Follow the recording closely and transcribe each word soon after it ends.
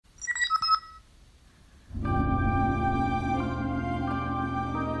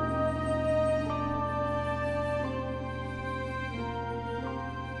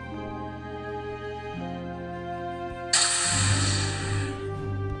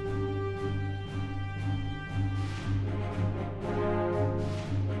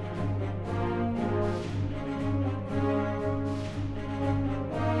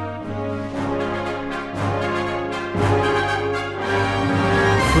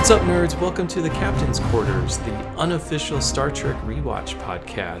What's up, nerds? Welcome to the Captain's Quarters, the unofficial Star Trek Rewatch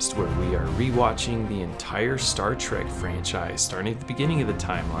podcast, where we are rewatching the entire Star Trek franchise, starting at the beginning of the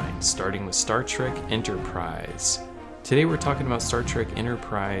timeline, starting with Star Trek Enterprise. Today we're talking about Star Trek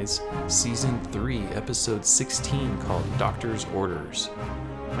Enterprise Season 3, Episode 16, called Doctor's Orders.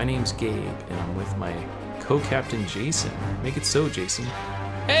 My name's Gabe, and I'm with my co-captain, Jason. Make it so, Jason.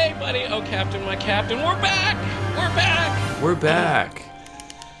 Hey, buddy. Oh, Captain, my captain. We're back! We're back! We're back!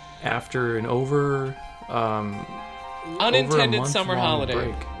 After an unintended summer holiday.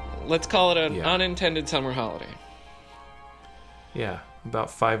 break. Let's call it an unintended summer holiday. Yeah,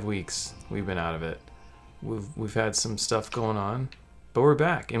 about 5 weeks we've been out of it. We've had some stuff going on, but we're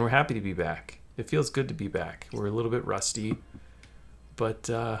back, and we're happy to be back. It feels good to be back. We're a little bit rusty,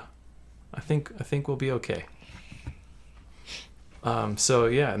 but I think we'll be okay. So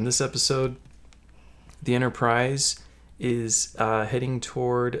yeah, in this episode, the Enterprise is heading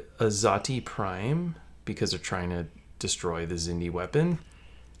toward Azati Prime because they're trying to destroy the Xindi weapon.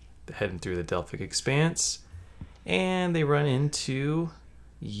 They're heading through the Delphic Expanse, and they run into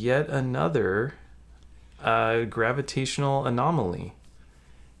yet another gravitational anomaly.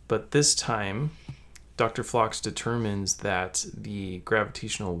 But this time, Dr. Phlox determines that the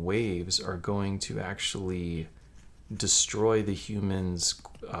gravitational waves are going to actually destroy the humans'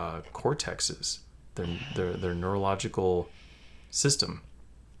 cortexes. Their neurological system,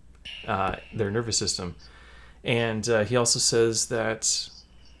 their nervous system. And he also says that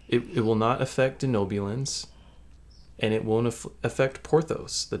it will not affect denobulins, and it won't affect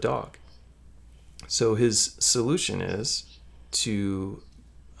Porthos, the dog. So his solution is to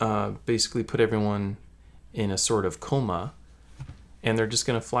basically put everyone in a sort of coma, and they're just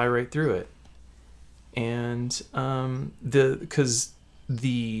going to fly right through it. And because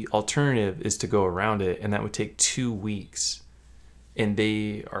the alternative is to go around it, and that would take 2 weeks, and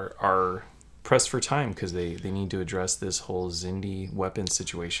they are pressed for time because they need to address this whole Xindi weapon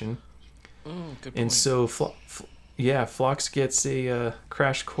situation. Oh, good point. And so Phlox gets a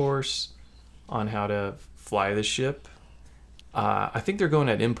crash course on how to fly the ship. I think they're going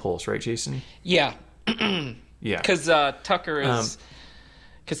at impulse, right, Jason? Yeah. Yeah. Because Tucker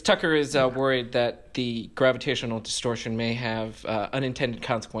is worried that the gravitational distortion may have unintended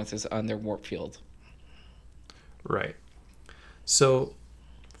consequences on their warp field. Right. So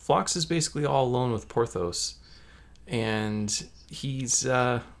Phlox is basically all alone with Porthos, and he's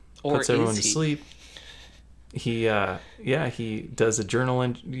puts everyone to sleep. He does a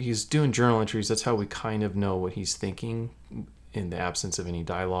journal. He's doing journal entries. That's how we kind of know what he's thinking in the absence of any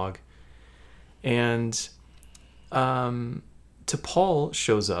dialogue. And T'Pol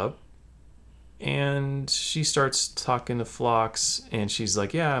shows up, and she starts talking to Phlox, and she's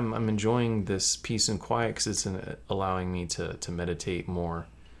like, yeah, I'm enjoying this peace and quiet because it's allowing me to meditate more.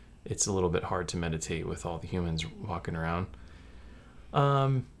 It's a little bit hard to meditate with all the humans walking around.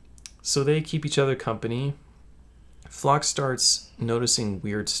 So they keep each other company. Phlox starts noticing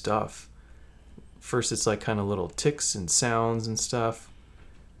weird stuff. First, it's like kind of little ticks and sounds and stuff.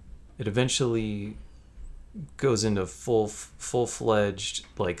 It eventually goes into full-fledged,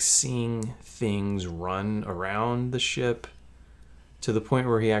 like, seeing things run around the ship, to the point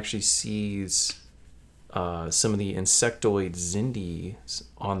where he actually sees some of the insectoid Xindi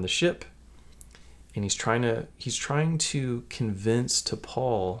on the ship, and he's trying to convince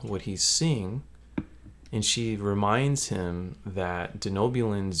T'Pol what he's seeing, and she reminds him that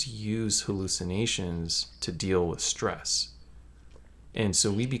denobulins use hallucinations to deal with stress. And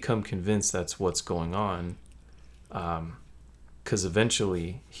so we become convinced that's what's going on, because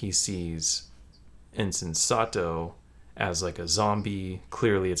eventually he sees Ensign Sato as like a zombie.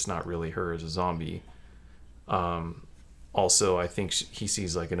 Clearly it's not really her as a zombie. Also, I think he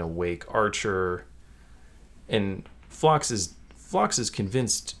sees like an awake Archer. And Phlox is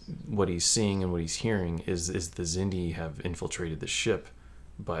convinced what he's seeing and what he's hearing is the Xindi have infiltrated the ship.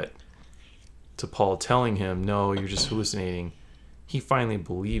 But T'Pol telling him, no, you're just hallucinating, he finally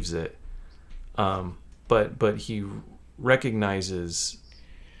believes it, but he recognizes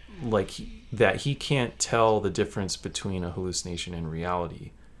that he can't tell the difference between a hallucination and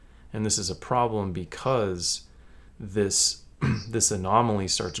reality, and this is a problem because this anomaly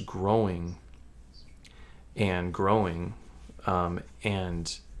starts growing and growing,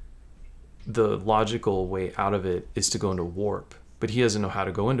 and the logical way out of it is to go into warp, but he doesn't know how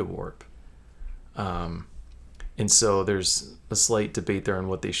to go into warp. And so there's a slight debate there on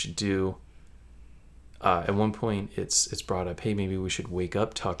what they should do. At one point, it's brought up, hey, maybe we should wake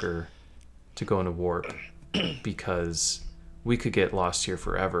up Tucker to go into warp because we could get lost here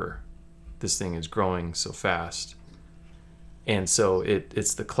forever. This thing is growing so fast. And so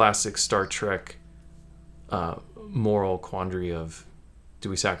it's the classic Star Trek moral quandary of, do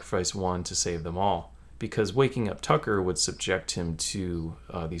we sacrifice one to save them all? Because waking up Tucker would subject him to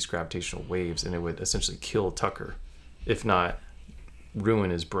these gravitational waves, and it would essentially kill Tucker, if not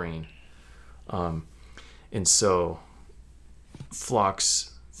ruin his brain. And so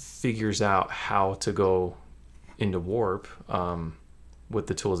Phlox figures out how to go into warp with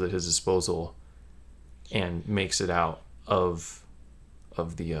the tools at his disposal, and makes it out of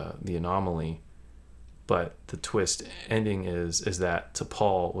the anomaly. But the twist ending is that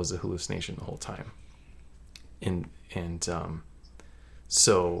T'Pol was a hallucination the whole time. And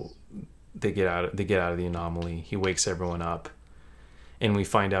so they get out of the anomaly. He wakes everyone up, and we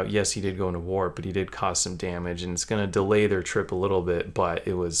find out, yes, he did go into warp, but he did cause some damage, and it's going to delay their trip a little bit. But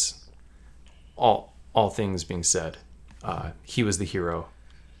it was all things being said, he was the hero,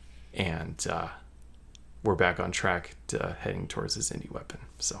 and we're back on track to heading towards this indie weapon.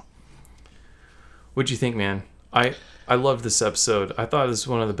 So, what'd you think, man? I loved this episode. I thought this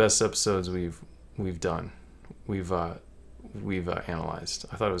was one of the best episodes we've done. We've analyzed.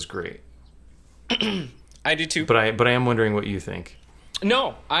 I thought it was great. I do too. But I am wondering what you think.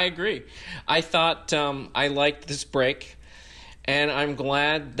 No, I agree. I thought I liked this break, and I'm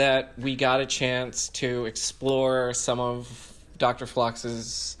glad that we got a chance to explore some of Dr.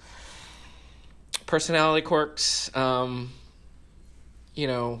 Phlox's personality quirks.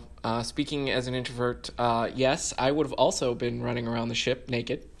 Speaking as an introvert, yes, I would have also been running around the ship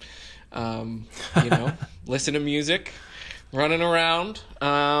naked. Listen to music, running around.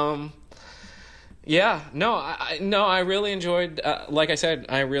 I really enjoyed, like I said,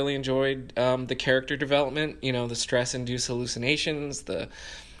 the character development, the stress-induced hallucinations, that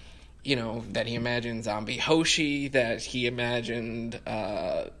he imagined zombie Hoshi, that he imagined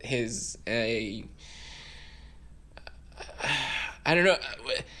I don't know.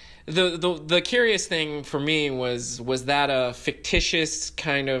 The curious thing for me was that a fictitious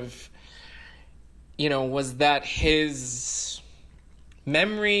kind of, was that his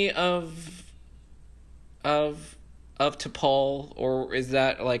memory of T'Pol, or is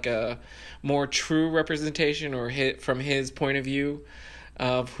that like a more true representation, or from his point of view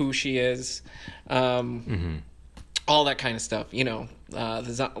of who she is? All that kind of stuff,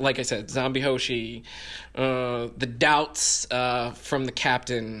 like I said, zombie Hoshi, the doubts from the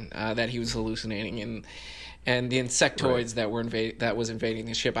captain that he was hallucinating, and the insectoids that was invading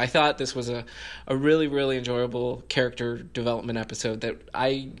the ship. I thought this was a really, really enjoyable character development episode that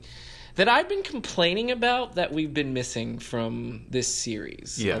I've been complaining about, that we've been missing from this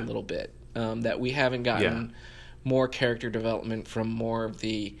series a little bit. That we haven't gotten more character development from more of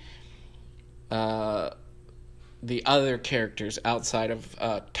the other characters outside of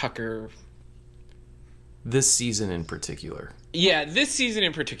Tucker. This season in particular. Yeah, this season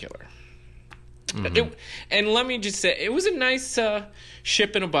in particular. Mm-hmm. And let me just say, it was a nice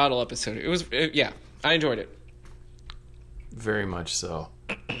ship in a bottle episode. It was, I enjoyed it. Very much so.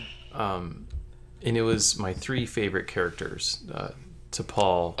 And it was my three favorite characters: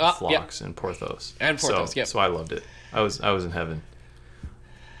 T'Pol, Phlox, and Porthos. And Porthos, So I loved it. I was in heaven.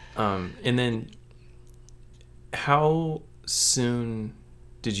 And then, how soon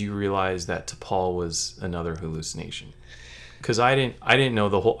did you realize that T'Pol was another hallucination? Because I didn't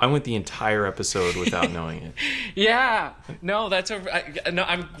know I went the entire episode without knowing it. Yeah, no,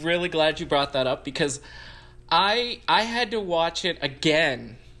 I'm really glad you brought that up, because I had to watch it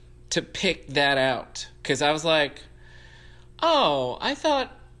again to pick that out, because I was like, oh, I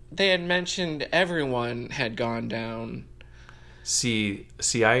thought they had mentioned everyone had gone down. See,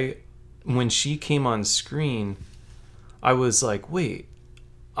 when she came on screen, I was like, wait,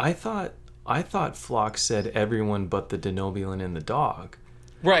 I thought Phlox said everyone but the Denobulan and the dog.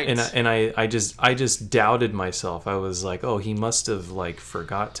 Right. And I just doubted myself. I was like, oh, he must have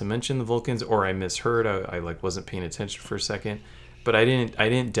forgot to mention the Vulcans, or I misheard. I wasn't paying attention for a second. But I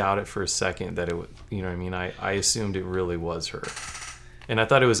didn't doubt it for a second that it would, you know what I mean? I assumed it really was her. And I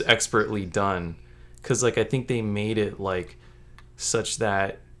thought it was expertly done, cuz I think they made it such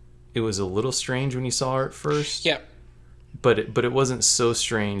that it was a little strange when you saw her at first. Yeah. But it wasn't so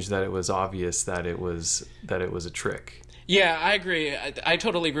strange that it was obvious that it was a trick. Yeah, I agree. I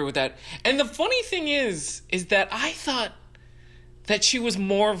totally agree with that. And the funny thing is that I thought that she was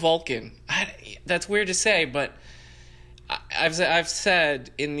more Vulcan. That's weird to say, but I've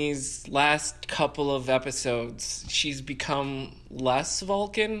said in these last couple of episodes, she's become less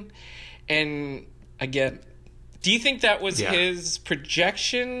Vulcan. And again, do you think that was his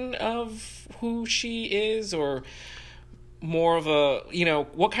projection of who she is, or more of a,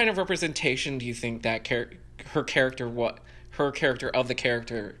 what kind of representation do you think that her character her character of the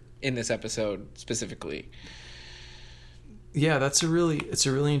character in this episode specifically? Yeah, it's a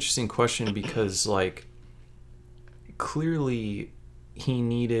really interesting question because, like, clearly he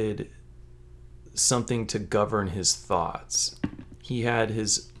needed something to govern his thoughts. He had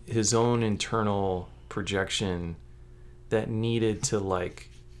his own internal projection that needed to, like,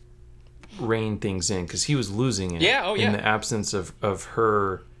 rein things in because he was losing it. Yeah, in the absence of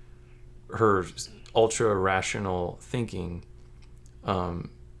her ultra rational thinking.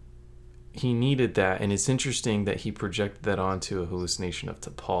 He needed that, and it's interesting that he projected that onto a hallucination of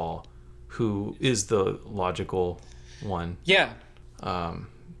T'Pol, who is the logical one. Yeah.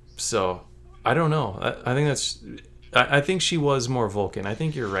 So I don't know. I think that's. I think she was more Vulcan. I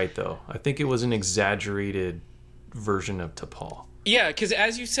think you're right, though. I think it was an exaggerated version of T'Pol. Yeah, because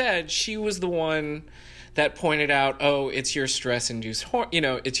as you said, she was the one that pointed out, oh, it's your stress-induced,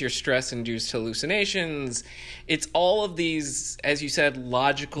 it's your stress-induced hallucinations. It's all of these, as you said,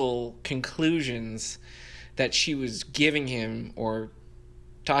 logical conclusions that she was giving him or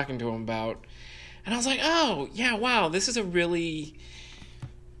talking to him about. And I was like, oh, yeah, wow, this is a really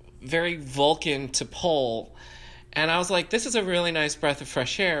very Vulcan T'Pol. And I was like, this is a really nice breath of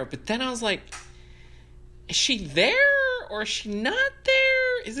fresh air. But then I was like, is she there or is she not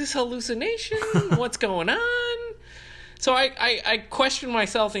there? Is this hallucination? What's going on? So I questioned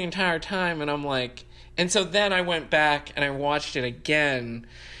myself the entire time, and I'm like, and so then I went back and I watched it again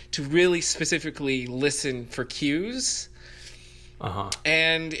to really specifically listen for cues. Uh-huh.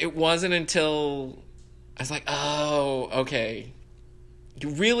 And it wasn't until I was like, oh, okay.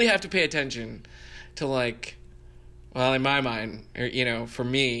 You really have to pay attention to, like, well, in my mind, or, for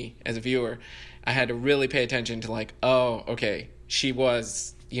me as a viewer, I had to really pay attention to, like, oh, okay, she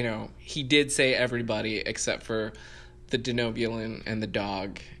was, he did say everybody except for the Denobulan and the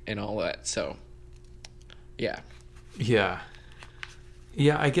dog and all that. So, yeah. Yeah.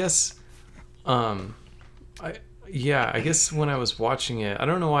 Yeah, I guess, I guess when I was watching it, I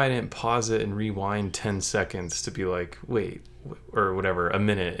don't know why I didn't pause it and rewind 10 seconds to be like, wait, or whatever, a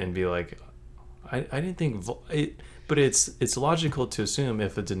minute, and be like, I didn't think but it's logical to assume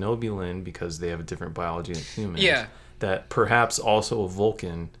if a Denobulan, because they have a different biology than humans, that perhaps also a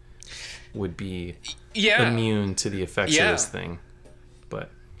Vulcan would be immune to the effects of this thing.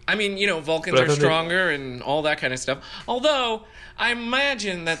 But I mean, Vulcans are stronger and all that kind of stuff. Although I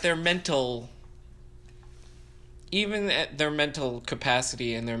imagine that their mental, even at their mental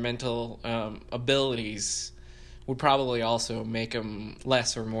capacity and their mental abilities, would probably also make them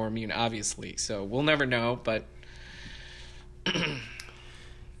less or more immune. Obviously, so we'll never know, but.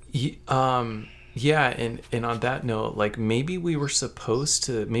 Yeah, and on that note, like, maybe it's supposed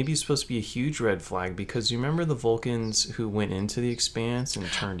to be a huge red flag, because you remember the Vulcans who went into the Expanse and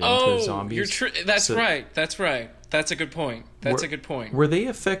turned into zombies? That's right. That's a good point. A good point. Were they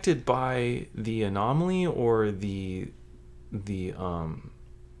affected by the anomaly or the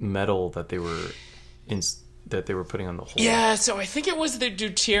metal that they were putting on the hole? Yeah, so I think it was the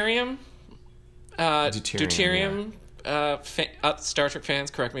deuterium. Deuterium. Star Trek fans,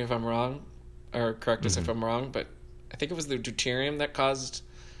 correct me if I'm wrong, or correct us if I'm wrong, but I think it was the deuterium that caused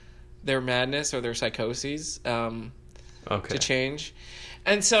their madness or their psychoses to change.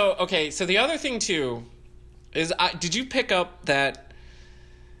 And so, so the other thing too is, did you pick up that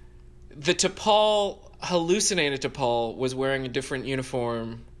the hallucinated T'Pol was wearing a different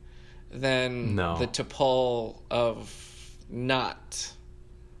uniform than the T'Pol of not?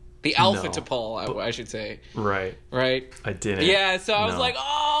 The Alpha T'Pol, I should say. Right. I didn't. Yeah, so I was like,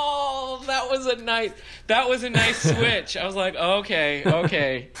 oh, that was a nice switch. I was like,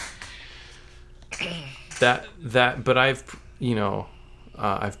 okay. But I've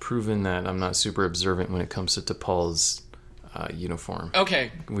proven that I'm not super observant when it comes to T'Pol's uniform.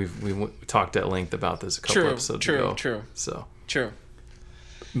 Okay. We talked at length about this a couple episodes ago. True. So. True.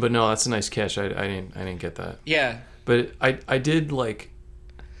 But no, that's a nice catch. I didn't get that. Yeah. But I did like.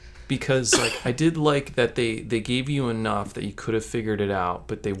 Because, like, I did like that they gave you enough that you could have figured it out,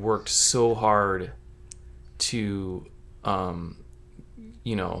 but they worked so hard to, throw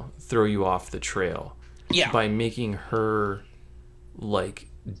you off the trail. Yeah. By making her, like,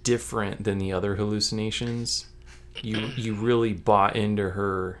 different than the other hallucinations. You really bought into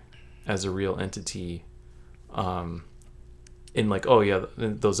her as a real entity. And, like, oh, yeah,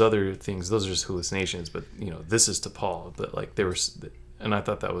 those other things, those are just hallucinations, but, this is T'Pol. But, like, they were... And I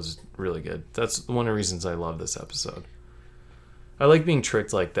thought that was really good. That's one of the reasons I love this episode. I like being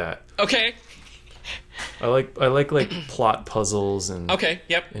tricked like that. Okay. I like plot puzzles and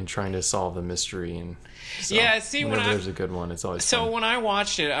yep. And trying to solve the mystery, and so whenever there's a good one, it's always fun. When I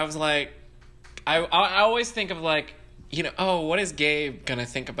watched it, I was like, I always think of, like, oh, what is Gabe gonna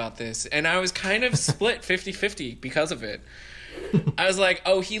think about this? And I was kind of split 50-50 because of it. I was like,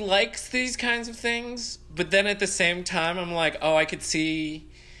 oh, he likes these kinds of things, but then at the same time, I'm like, oh, I could see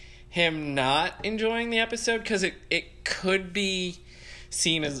him not enjoying the episode because it could be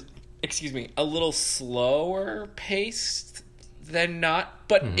seen as, a little slower paced than not.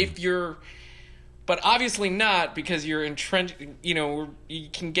 But but obviously not, because you're entrenched. You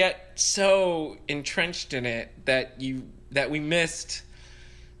can get so entrenched in it that we missed.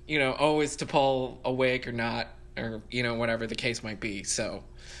 Is T'Pol awake or not? Or whatever the case might be. So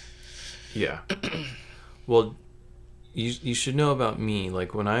yeah. Well, you should know about me.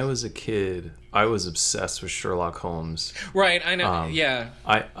 Like, when I was a kid, I was obsessed with Sherlock Holmes. Right, I know. Yeah,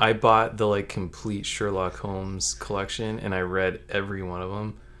 I bought the like complete Sherlock Holmes collection, and I read every one of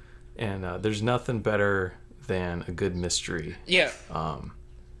them. And there's nothing better than a good mystery. Yeah.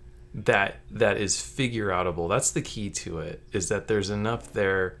 That is figure outable. That's the key to it. Is that there's enough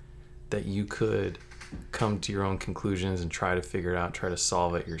there that you could come to your own conclusions and try to figure it out, try to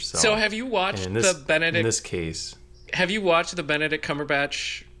solve it yourself. So have you watched in this case, have you watched the Benedict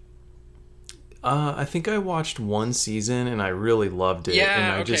Cumberbatch? I think I watched one season and I really loved it. Yeah,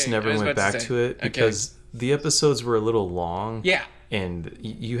 and I just never went back to it because the episodes were a little long. Yeah. And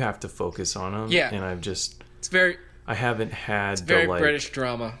you have to focus on them. Yeah. And I haven't had it's very British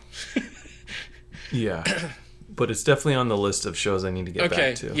drama. Yeah. But it's definitely on the list of shows I need to get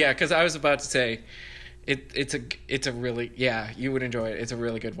back to. Yeah, because I was about to say it's a really, you would enjoy it. It's a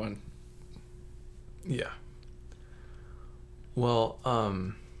really good one. Yeah. Well,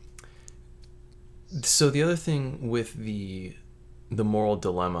 so the other thing with the moral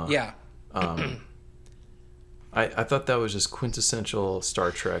dilemma. Yeah. I thought that was just quintessential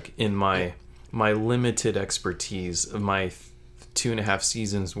Star Trek in my limited expertise, of my 2.5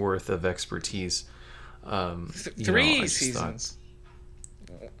 seasons worth of expertise. 3 seasons.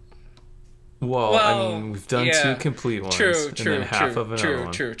 Well, I mean, we've done 2 complete ones, and then half of another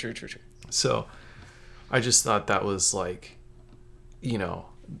one. True. So, I just thought that was like,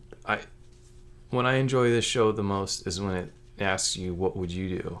 when I enjoy this show the most is when it asks you, what would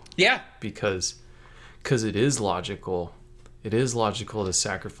you do? Yeah. Because it is logical. It is logical to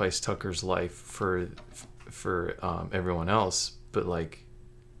sacrifice Tucker's life for everyone else, but like,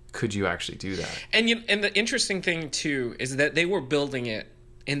 could you actually do that? And the interesting thing too is that they were building it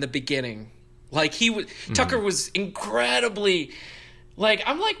in the beginning. Like Tucker was incredibly, like,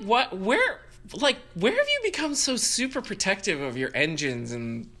 I'm like, what? Where have you become so super protective of your engines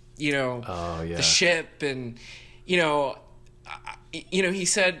and the ship and he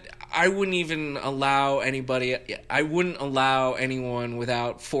said, I wouldn't allow anyone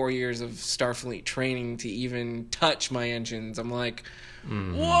without 4 years of Starfleet training to even touch my engines. I'm like,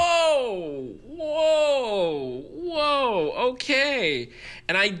 whoa, okay.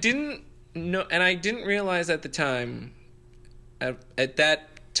 And I didn't realize at the time, at that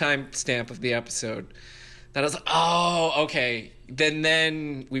time stamp of the episode, that I was like, oh, okay.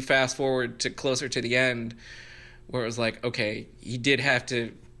 Then we fast forward to closer to the end, where it was like, okay, he did have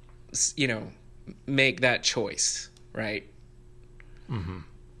to, make that choice, right? Mm-hmm.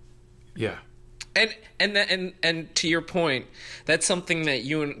 Yeah. And to your point, that's something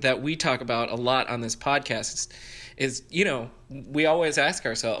that we talk about a lot on this podcast. Is we always ask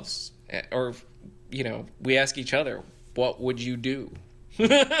ourselves, or we ask each other, what would you do?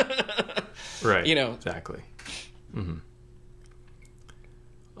 Right. Exactly. Mm-hmm.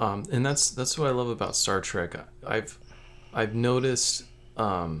 And that's what I love about Star Trek. I've noticed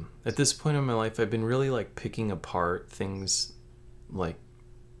at this point in my life, I've been really like picking apart things like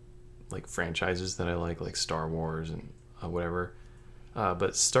franchises that I like Star Wars and whatever.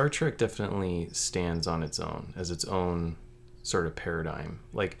 But Star Trek definitely stands on its own as its own sort of paradigm.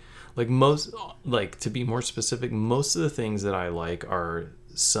 Like most, to be more specific, most of the things that I like are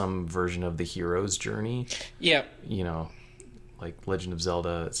some version of the hero's journey. Yeah. Like Legend of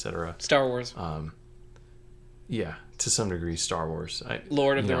Zelda, etc. Star Wars. Yeah, to some degree, Star Wars.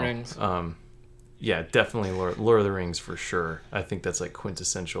 Lord of the Rings. Yeah, definitely Lord of the Rings for sure. I think that's like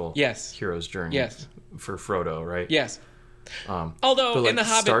quintessential. Yes. Hero's journey. Yes. For Frodo, right? Yes. Although in The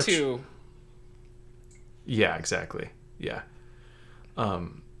Hobbit too. Yeah, exactly. Yeah. But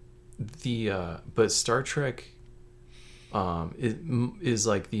Star Trek is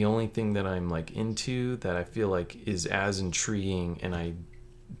like the only thing that I'm like into that I feel like is as intriguing, and I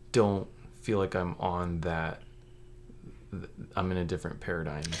don't feel like I'm on that. I'm in a different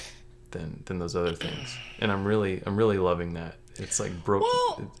paradigm than those other things, and I'm really loving that. It's like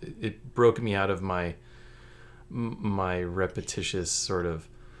it broke me out of my repetitious sort of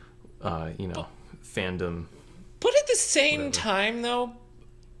fandom. But at the same whatever. time, though,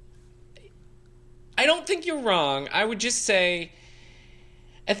 I don't think you're wrong. I would just say,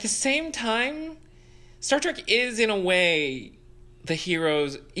 at the same time, Star Trek is, in a way, the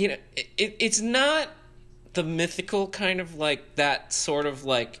heroes. You know, it's not the mythical kind of like that sort of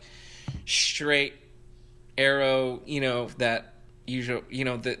like straight arrow. You know, that usual. You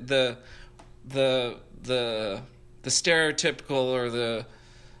know, the stereotypical or the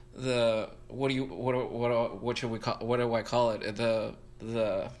what should we call, what do I call it,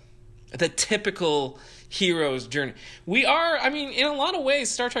 the typical hero's journey. We are, I mean, in a lot of ways,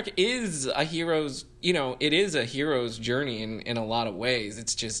 Star Trek is a hero's, you know, it is a hero's journey in a lot of ways.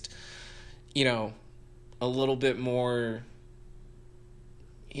 It's just, you know, a little bit more,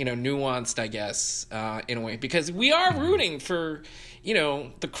 you know, nuanced, I guess, in a way, because we are rooting for, you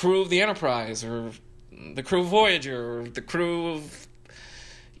know, the crew of the Enterprise or the crew of Voyager or the crew of,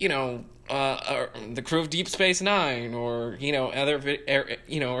 you know, the crew of Deep Space Nine, or, you know,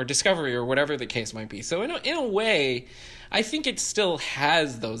 you know, or Discovery, or whatever the case might be. So in a way, I think it still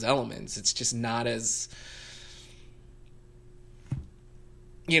has those elements. It's just not as,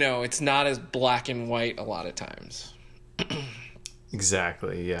 you know, it's not as black and white a lot of times.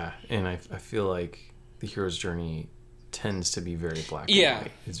 Exactly, yeah. And I feel like the hero's journey tends to be very black and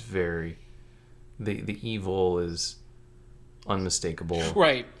white. It's very, the evil is unmistakable.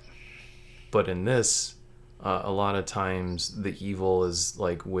 Right. But in this, a lot of times the evil is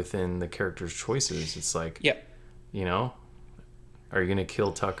like within the character's choices. It's like, you know, are you going to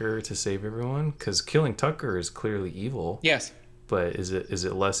kill Tucker to save everyone? Because killing Tucker is clearly evil. Yes. But is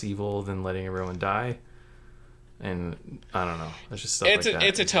it less evil than letting everyone die? And I don't know. It's just stuff like that.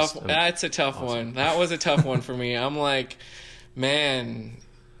 It's a tough awesome one. That was a tough one for me. I'm like, man.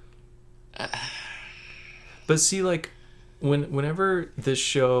 But see, like, whenever this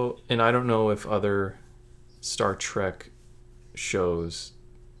show, and I don't know if other Star Trek shows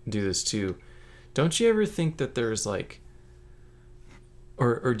do this too, don't you ever think that there's like,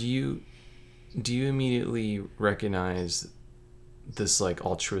 or do you immediately recognize this like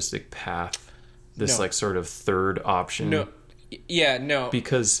altruistic path, this like sort of third option? No. Yeah, no.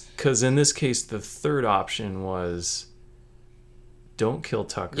 Because in this case, the third option was don't kill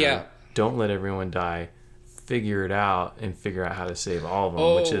Tucker. Yeah. Don't let everyone die. Figure it out and figure out how to save all of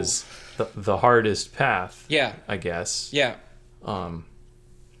them, which is the hardest path. Yeah. I guess. Yeah. And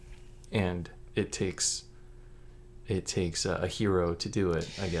it takes a hero to do it,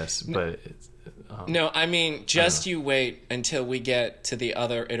 I guess. But it's, no, I mean, just you wait until we get to the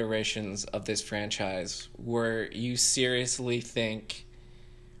other iterations of this franchise where you seriously think,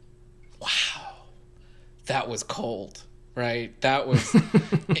 wow, that was cold, right? That was,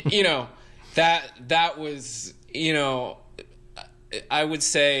 you know, that was, you know, I would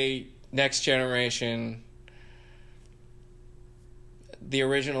say Next Generation, the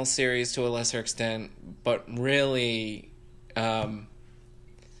original series to a lesser extent, but really,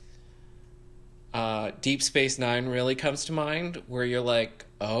 Deep Space Nine really comes to mind, where you're like,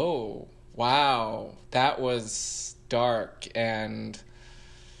 oh, wow, that was dark, and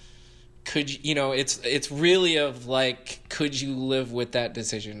could you know, it's really of like, could you live with that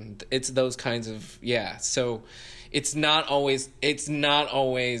decision? It's those kinds of, yeah. So it's not always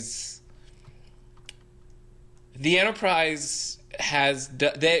the Enterprise has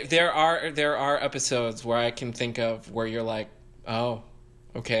there are episodes where I can think of where you're like, oh,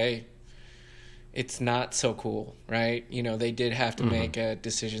 okay, it's not so cool, right? You know, they did have to make a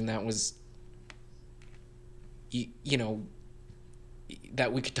decision that was, you know,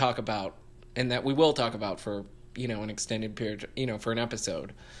 that we could talk about, and that we will talk about for, you know, an extended period, you know, for an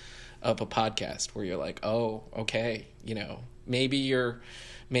episode of a podcast, where you're like, oh, okay, you know, maybe your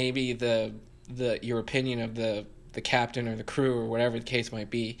opinion of the captain or the crew or whatever the case might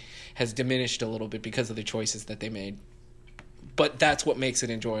be has diminished a little bit because of the choices that they made. But that's what makes it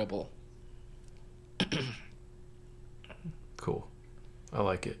enjoyable. Cool. I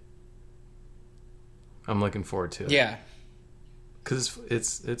like it. I'm looking forward to it. Yeah. Because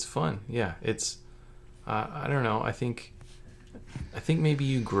it's fun. Yeah. It's I don't know. I think maybe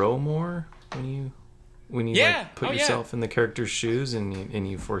you grow more when you like, put yourself in the character's shoes and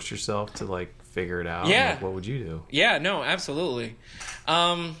you force yourself to like figure it out. Yeah. Like, what would you do? Yeah. No. Absolutely.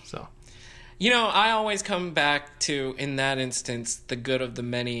 So. You know, I always come back to, in that instance, the good of the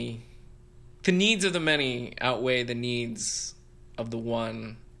many. The needs of the many outweigh the needs of the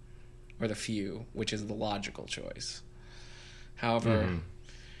one or the few, which is the logical choice. However,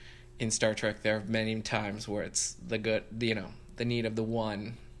 in Star Trek, there are many times where it's the good, you know, the need of the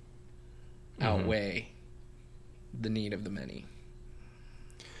one outweigh the need of the many.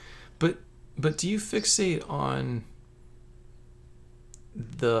 But do you fixate on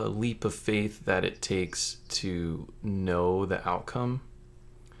the leap of faith that it takes to know the outcome.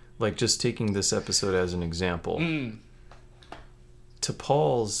 Like, just taking this episode as an example. To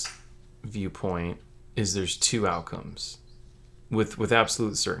Paul's viewpoint is there's two outcomes with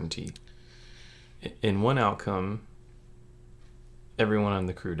absolute certainty. In one outcome, everyone on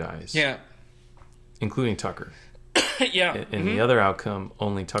the crew dies. Yeah. Including Tucker. Yeah. In the other outcome,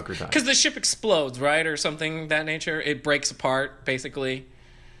 only Tucker dies. Because the ship explodes, right? Or something of that nature. It breaks apart, basically.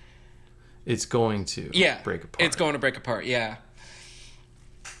 It's going to break apart. It's going to break apart, yeah.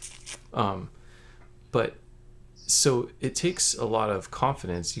 But so it takes a lot of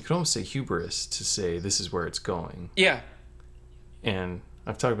confidence. You could almost say hubris to say this is where it's going. Yeah. And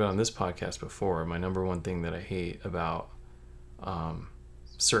I've talked about on this podcast before, my number one thing that I hate about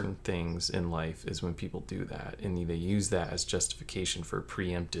certain things in life is when people do that, and they use that as justification for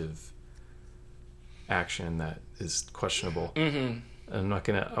preemptive action that is questionable. Mm-hmm. I'm not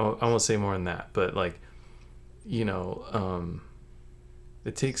gonna, I won't say more than that, but like,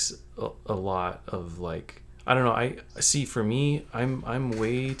 it takes a lot of like, I don't know. I see, for me, I'm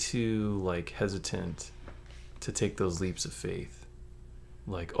way too like hesitant to take those leaps of faith.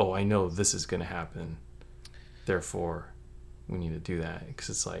 Like, oh, I know this is going to happen, therefore we need to do that. Because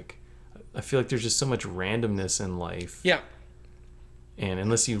it's like, I feel like there's just so much randomness in life. Yeah. And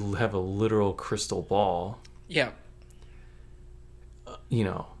unless you have a literal crystal ball. Yeah.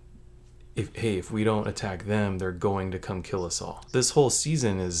 If we don't attack them, they're going to come kill us all. This whole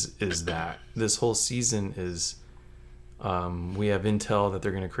season is that. This whole season is we have intel that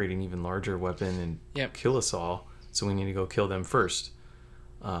they're going to create an even larger weapon and kill us all, so we need to go kill them first.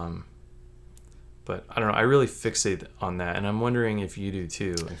 But I don't know, I really fixate on that, and I'm wondering if you do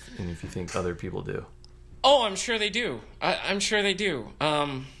too, and if you think other people do. Oh, I'm sure they do. I'm sure they do.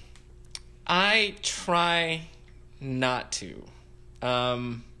 I try not to.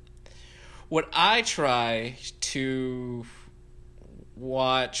 What I try to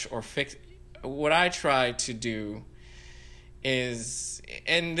watch or fix, what I try to do is,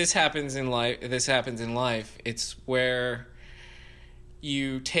 and this happens in life, it's where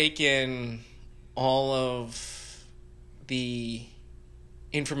you take in all of the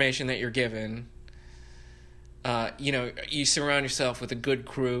information that you're given. You surround yourself with a good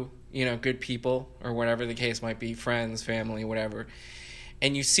crew, good people, or whatever the case might be, friends, family, whatever.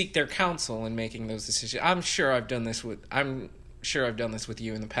 And you seek their counsel in making those decisions. I'm sure I've done this with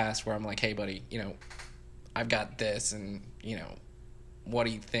you in the past, where I'm like, hey buddy, I've got this, and what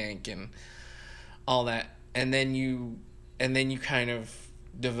do you think, and all that. And then you kind of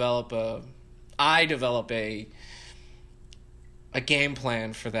develop a game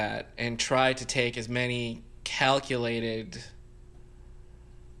plan for that, and try to take as many calculated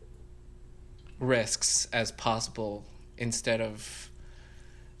risks as possible, instead of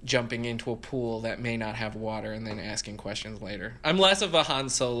jumping into a pool that may not have water and then asking questions later. I'm less of a Han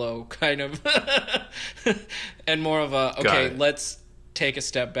Solo kind of and more of a, okay, let's take a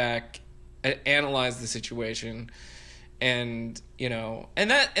step back, analyze the situation, and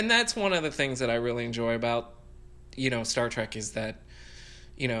that's one of the things that I really enjoy about Star Trek, is that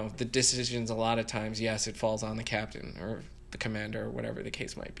the decisions, a lot of times, yes, it falls on the captain or the commander or whatever the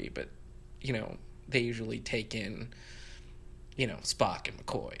case might be, but they usually take in Spock and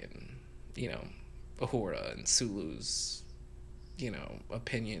McCoy and Uhura and Sulu's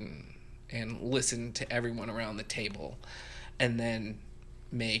opinion, and listen to everyone around the table, and then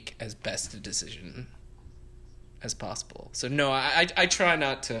make as best a decision as possible. So no, I try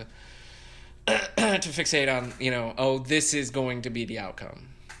not to to fixate on this is going to be the outcome,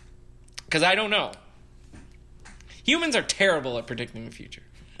 because I don't know. Humans are terrible at predicting the future.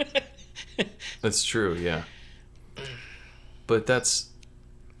 That's true, yeah. But that's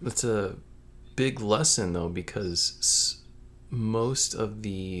a big lesson, though, because most of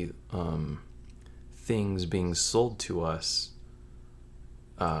the things being sold to us,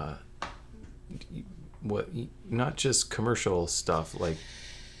 not just commercial stuff, like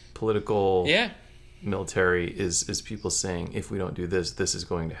political, military, is people saying, if we don't do this, this is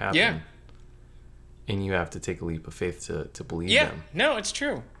going to happen. Yeah. And you have to take a leap of faith to believe them. Yeah, no, it's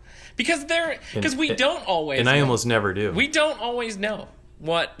true. Because we don't always know. And I almost never do. We don't always know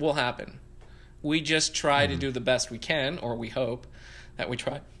what will happen. We just try to do the best we can, or we hope that we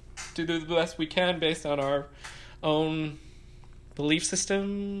try to do the best we can based on our own belief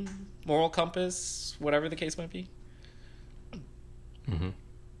system, moral compass, whatever the case might be. Mm-hmm.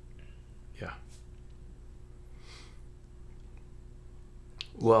 Yeah.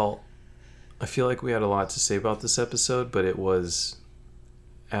 Well, I feel like we had a lot to say about this episode, but it was,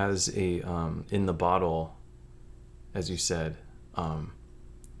 as a in the bottle, as you said,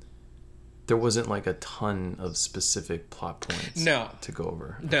 there wasn't like a ton of specific plot points to go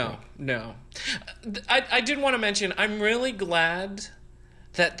over. No. I did want to mention, I'm really glad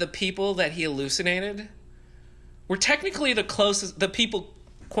that the people that he hallucinated were technically the people,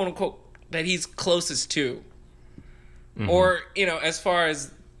 quote unquote, that he's closest to. Mm-hmm. Or, as far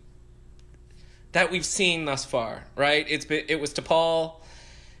as that we've seen thus far, right? It was T'Pol,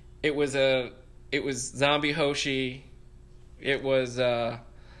 it was Zombie Hoshi, it was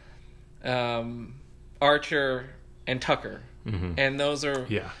Archer and Tucker. Mm-hmm. And those are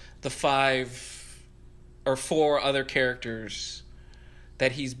the 5 or 4 other characters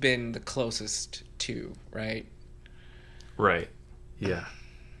that he's been the closest to, right? Right. Yeah.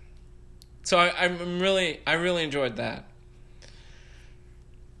 So I really enjoyed that.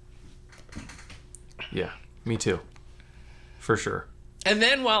 Yeah, me too. For sure. And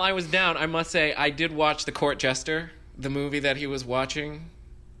then while I was down, I must say I did watch The Court Jester, the movie that he was watching.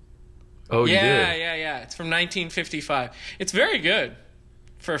 Oh, you did? Yeah. It's from 1955. It's very good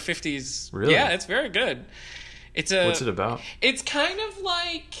for a 50s. Really? Yeah, it's very good. What's it about? It's kind of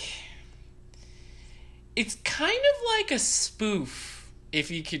like a spoof,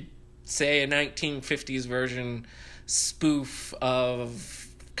 if you could say a 1950s version spoof of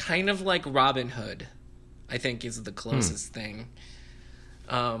kind of like Robin Hood, I think is the closest thing.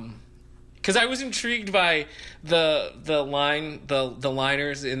 Because I was intrigued by the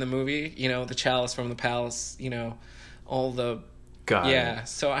liners in the movie, the chalice from the palace, all the... Got yeah, it.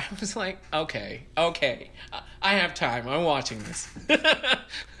 so I was like, okay, I have time, I'm watching this.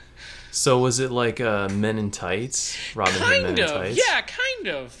 So was it like Men in Tights? Robin Hood Men in Tights? Yeah, kind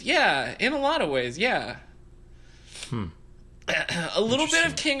of. Yeah, in a lot of ways, yeah. A little bit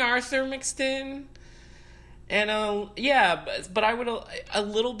of King Arthur mixed in. And, but I would... A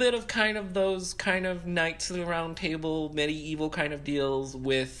little bit of kind of those kind of Knights of the Round Table, medieval kind of deals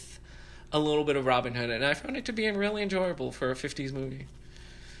with a little bit of Robin Hood. And I found it to be really enjoyable for a 50s movie.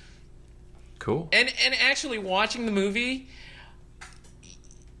 Cool. And actually watching the movie...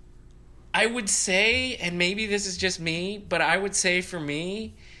 I would say, and maybe this is just me, but I would say for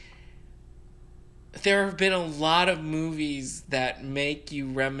me, there have been a lot of movies that make you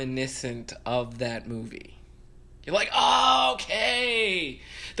reminiscent of that movie. You're like, oh, okay.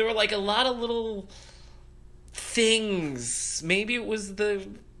 There were like a lot of little things. Maybe it was the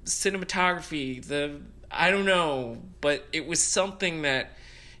cinematography, I don't know, but it was something that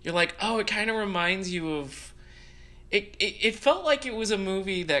you're like, oh, it kind of reminds you of... It felt like it was a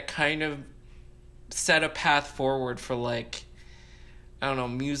movie that kind of set a path forward for, like, I don't know,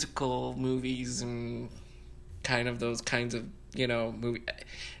 musical movies and kind of those kinds of, movie.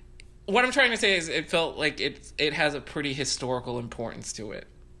 What I'm trying to say is it felt like it has a pretty historical importance to it.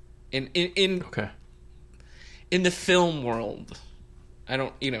 Okay. In the film world. I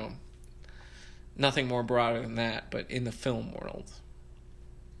don't, nothing more broader than that, but in the film world.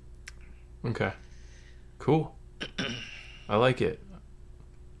 Okay. Cool. I like it.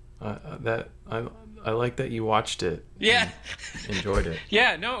 I like that you watched it. Yeah. Enjoyed it.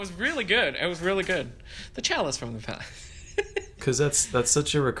 Yeah, no, it was really good. It was really good. The chalice from the palace. Because that's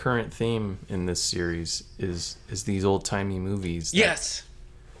such a recurrent theme in this series is these old timey movies. Yes.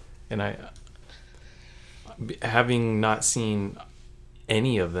 And I, having not seen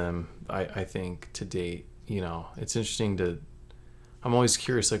any of them, I think to date, it's interesting to. I'm always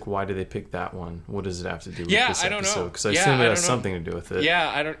curious, like, why do they pick that one? What does it have to do with this episode? I don't know. Because I assume it has something to do with it.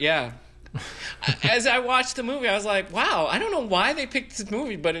 Yeah. As I watched the movie, I was like, wow, I don't know why they picked this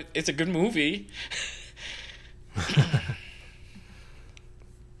movie, but it's a good movie.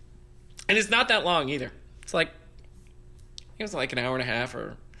 And it's not that long either. It's like, it was like an hour and a half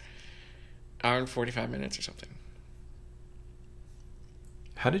or hour and 45 minutes or something.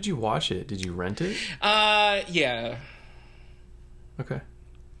 How did you watch it? Did you rent it? Yeah. Okay.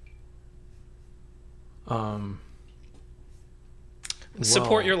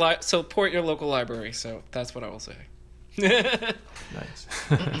 Support your local library. So that's what I will say. Nice.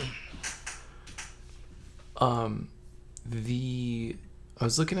 I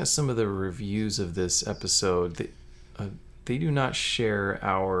was looking at some of the reviews of this episode. They do not share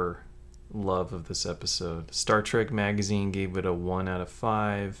our love of this episode. Star Trek Magazine gave it a 1 out of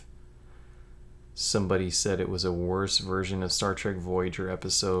 5. Somebody said it was a worse version of Star Trek Voyager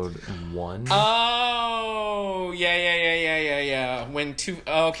episode 1. Oh, yeah.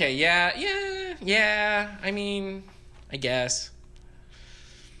 Okay, yeah. I mean, I guess.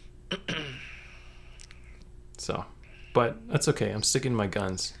 So, but that's okay. I'm sticking to my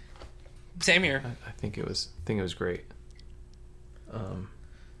guns. Same here. I think it was great.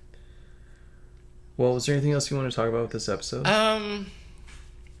 Well, was there anything else you want to talk about with this episode?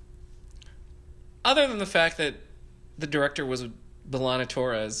 other than the fact that the director was Belana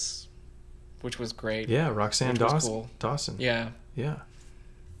Torres, which was great. Yeah, Roxanne Dawson. Cool. Dawson. Yeah. Yeah.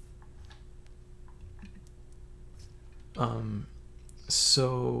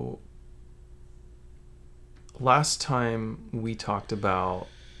 So last time we talked about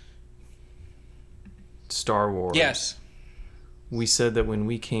Star Wars. Yes. We said that when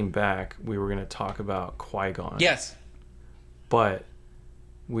we came back, we were going to talk about Qui-Gon. Yes. But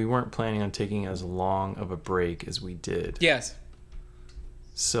we weren't planning on taking as long of a break as we did. Yes.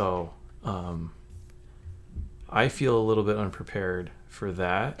 So, I feel a little bit unprepared for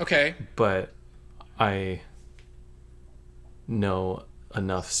that. Okay. But I know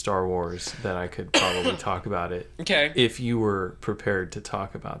enough Star Wars that I could probably talk about it. Okay. If you were prepared to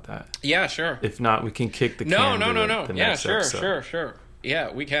talk about that. Yeah, sure. If not, we can kick the No. can to the Yeah, next episode. sure.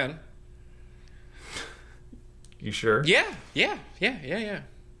 Yeah, we can. You sure? Yeah.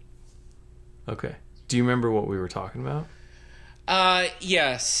 Okay. Do you remember what we were talking about?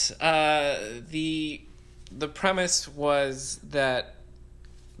 Yes. The premise was that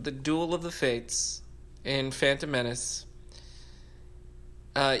the Duel of the Fates in Phantom Menace,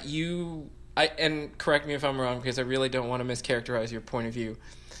 and correct me if I'm wrong because I really don't want to mischaracterize your point of view,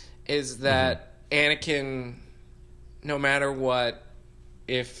 is that Anakin, no matter what,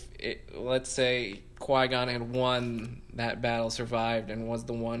 let's say Qui-Gon had won that battle, survived, and was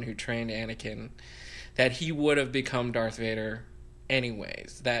the one who trained Anakin, that he would have become Darth Vader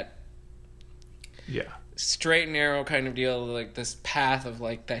anyways. That straight and narrow kind of deal, like this path of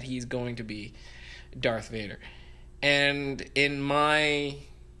like that he's going to be Darth Vader. And in my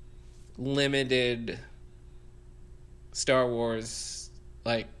limited Star Wars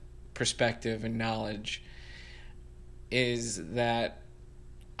like perspective and knowledge is that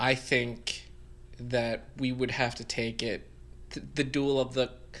I think that we would have to take it the duel of the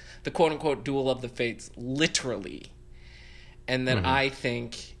quote unquote duel of the fates literally. And then I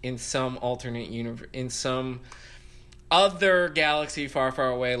think in some alternate universe, in some other galaxy far, far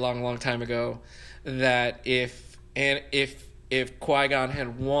away, long, long time ago, that if Qui-Gon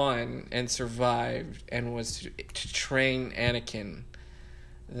had won and survived and was to train Anakin,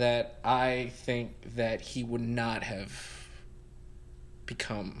 that I think that he would not have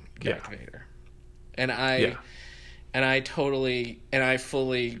become Darth Vader. And I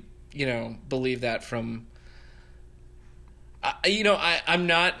fully, believe that from. I'm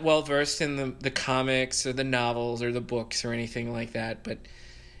not well versed in the comics or the novels or the books or anything like that, but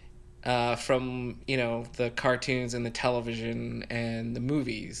from the cartoons and the television and the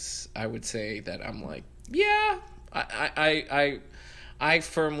movies, I would say that I'm like, yeah, I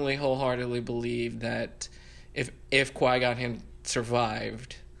firmly, wholeheartedly believe that if Qui-Gon had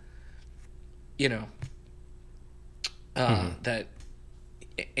survived, that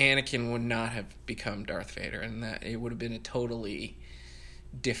Anakin would not have become Darth Vader, and that it would have been a totally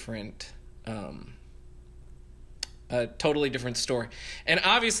different story. And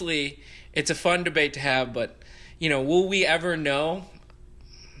obviously, it's a fun debate to have, but will we ever know?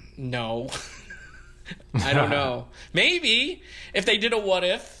 No. I don't know. Maybe if they did a what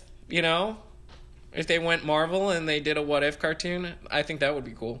if, if they went Marvel and they did a what if cartoon, I think that would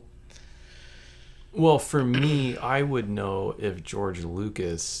be cool. Well, for me, I would know if George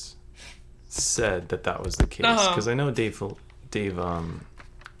Lucas said that was the case, because I know Dave Filoni.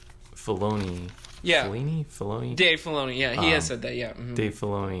 Yeah. Filoni. Dave Filoni. Yeah, he has said that. Yeah. Mm-hmm. Dave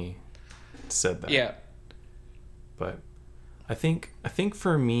Filoni said that. Yeah. But I think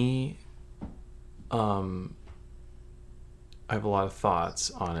for me, I have a lot of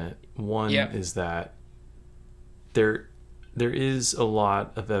thoughts on it. One is that there is a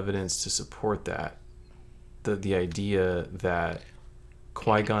lot of evidence to support that. The idea that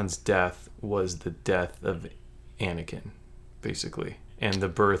Qui-Gon's death was the death of Anakin, basically, and the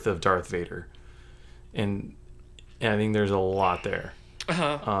birth of Darth Vader. And I think there's a lot there.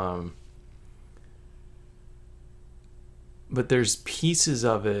 But there's pieces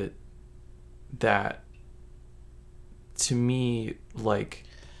of it that, to me, like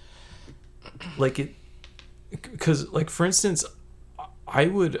it, because, like, for instance, I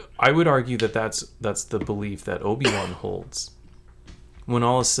would argue that that's the belief that Obi-Wan holds. When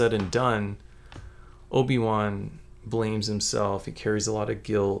all is said and done, Obi-Wan blames himself. He carries a lot of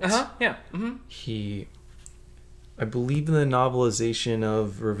guilt. Yeah. Mm-hmm. I believe in the novelization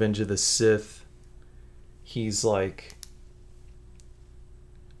of Revenge of the Sith, he's like,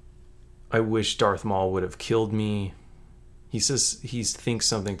 I wish Darth Maul would have killed me. He says, he thinks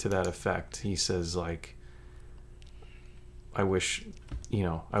something to that effect. He says, like, I wish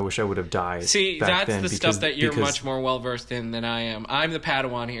I would have died. See, back that's then the stuff that you're much more well versed in than I am. I'm the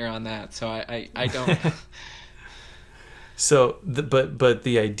Padawan here on that, so I don't. So, but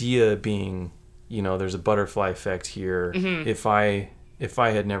the idea being, there's a butterfly effect here. Mm-hmm. If I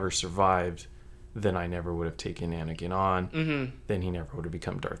had never survived, then I never would have taken Anakin on. Mm-hmm. Then he never would have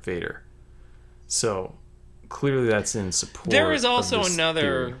become Darth Vader. So clearly, that's in support. There is also another.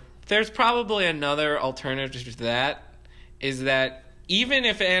 theory. There's probably another alternative to that. Is that even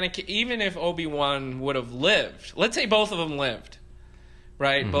if Obi-Wan would have lived, let's say both of them lived,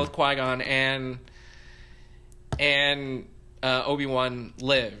 right? Mm-hmm. Both Qui-Gon and Obi-Wan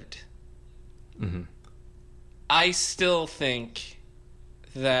lived. Mm-hmm. I still think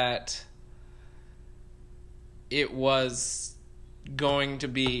that it was going to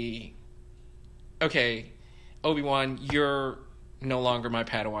be, okay, Obi-Wan, you're no longer my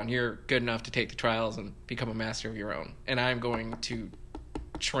Padawan. You're good enough to take the trials and become a master of your own. And I'm going to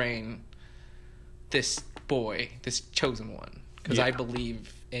train this boy, this chosen one, because I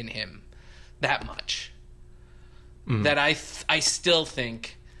believe in him that much. Mm. That I still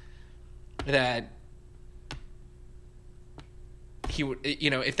think that he would,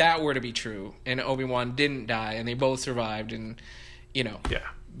 if that were to be true and Obi-Wan didn't die and they both survived and,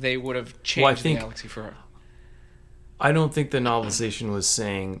 they would have changed the galaxy forever. I don't think the novelization was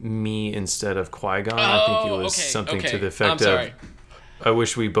saying me instead of Qui-Gon. I think it was something to the effect of, I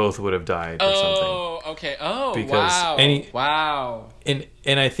wish we both would have died or something. Oh, okay. Oh, because wow.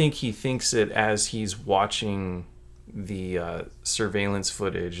 And I think he thinks it as he's watching the surveillance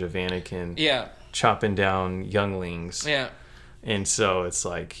footage of Anakin chopping down younglings. Yeah. And so it's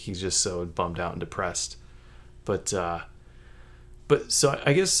like he's just so bummed out and depressed. But so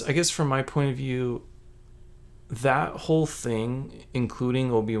I guess from my point of view, that whole thing,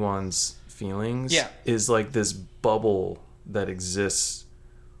 including Obi-Wan's feelings, is like this bubble that exists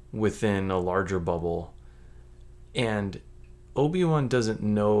within a larger bubble. And Obi-Wan doesn't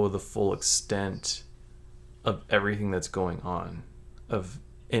know the full extent of everything that's going on.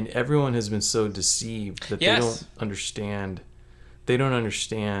 And everyone has been so deceived that they don't understand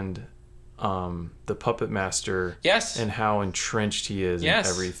the puppet master and how entrenched he is in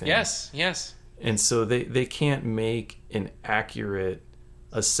everything. Yes. And so they can't make an accurate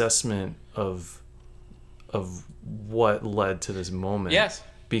assessment of what led to this moment. Yes.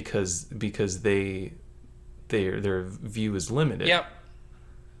 Because their view is limited. Yep.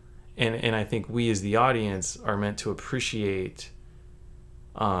 And I think we as the audience are meant to appreciate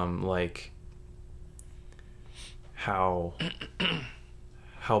like how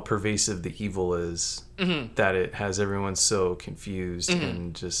pervasive the evil is, that it has everyone so confused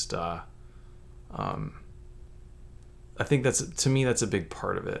and just I think to me that's a big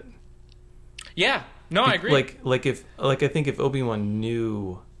part of it. Yeah. No, I agree. I think if Obi-Wan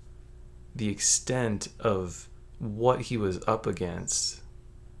knew the extent of what he was up against,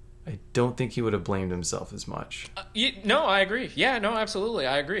 I don't think he would have blamed himself as much. No, I agree. Yeah, no, absolutely,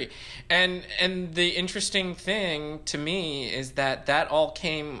 I agree. And the interesting thing to me is that all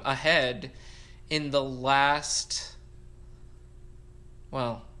came ahead in the last,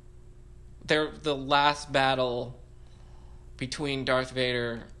 the last battle between Darth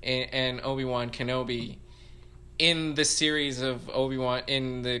Vader and Obi-Wan Kenobi in the series of Obi-Wan,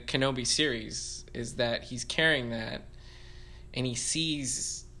 in the Kenobi series, is that he's carrying that and he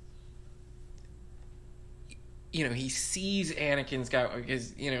sees Anakin Skywalker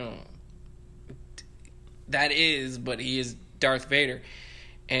because, that is, but he is Darth Vader.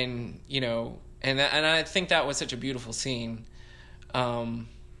 And, and I think that was such a beautiful scene,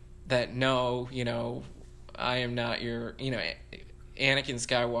 that no, I am not your, Anakin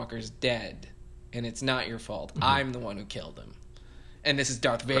Skywalker's dead and it's not your fault. Mm-hmm. I'm the one who killed him. And this is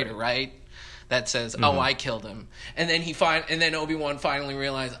Darth Vader, right? That says, "Oh, I killed him," and then Obi-Wan finally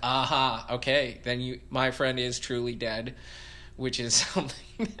realized, "Aha, okay, then my friend is truly dead," which is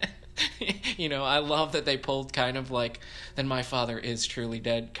something that, I love that they pulled kind of like, "Then my father is truly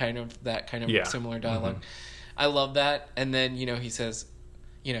dead," kind of similar dialogue. Mm-hmm. I love that, and then he says,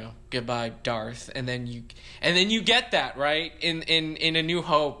 "Goodbye, Darth," and then you get that right in A New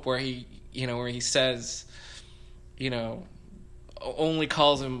Hope where he says, only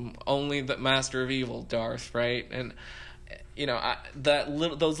calls him only the Master of Evil, Darth, right? And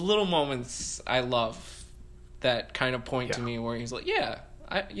those little moments I love that kind of point to me where he's like,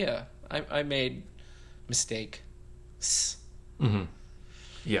 I made mistake. Mm-hmm.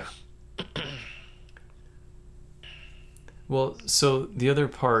 Yeah. Well, so the other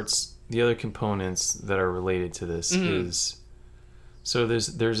components that are related to this is, so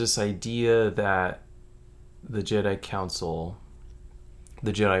there's this idea that the Jedi Council,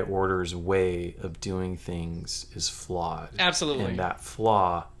 the Jedi Order's way of doing things is flawed. Absolutely. And that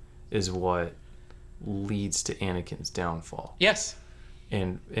flaw is what leads to Anakin's downfall. Yes.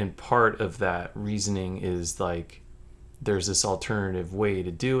 And part of that reasoning is like there's this alternative way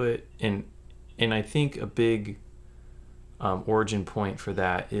to do it, and I think a big origin point for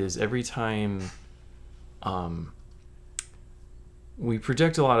that is every time we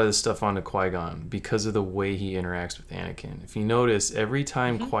project a lot of this stuff onto Qui-Gon because of the way he interacts with Anakin. If you notice, every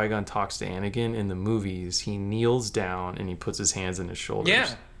time Qui-Gon talks to Anakin in the movies, he kneels down and he puts his hands in his shoulders. Yeah.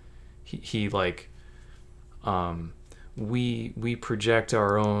 He like we project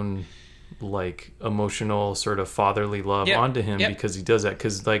our own like emotional sort of fatherly love onto him because he does that.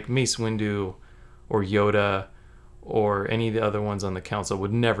 Because like Mace Windu or Yoda or any of the other ones on the council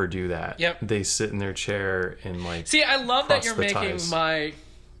would never do that. Yep. They sit in their chair and like. See, I love that you're making ties. my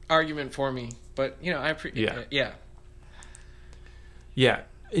argument for me, but you know, I appreciate. Yeah.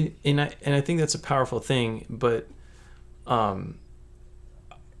 And I think that's a powerful thing, but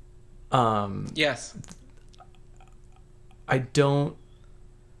yes. I don't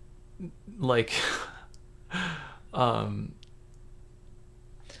like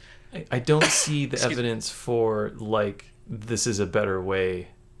I don't see the evidence for like this is a better way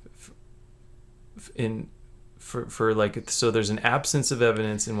for like, so there's an absence of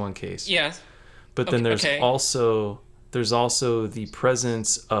evidence in one case. Yes. But then there's also the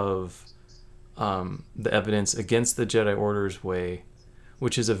presence of the evidence against the Jedi Order's way,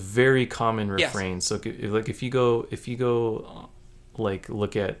 which is a very common refrain. Yes. So like if you go like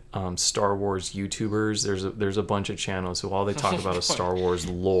look at Star Wars YouTubers, there's a bunch of channels who all they talk about is Star Wars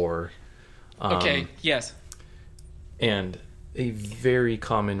lore. Yes. And a very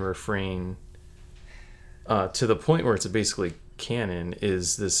common refrain to the point where it's basically canon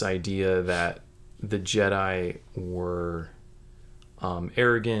is this idea that the Jedi were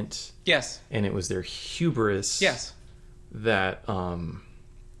arrogant. Yes. And it was their hubris. Yes. That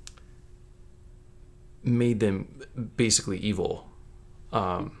made them basically evil.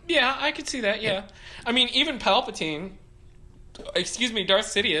 Yeah, I could see that. Yeah, I mean, even Palpatine, Darth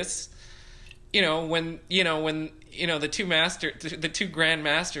Sidious. When the two Grand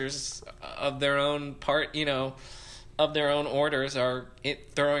Masters of their own part, of their own orders are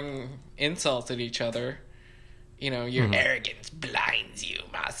throwing insults at each other. Your arrogance blinds you,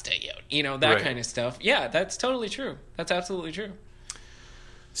 Master Yoda. That kind of stuff. Yeah, that's totally true. That's absolutely true.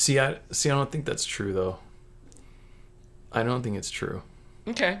 See, I don't think that's true, though. I don't think it's true.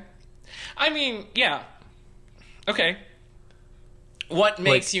 Okay. I mean, yeah. Okay. What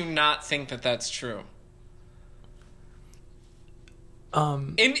makes you not think that that's true? Yeah.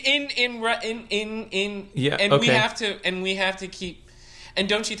 And okay. we have to keep. And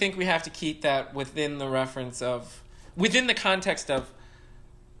don't you think we have to keep that within the context of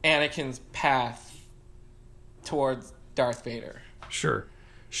Anakin's path towards Darth Vader? Sure.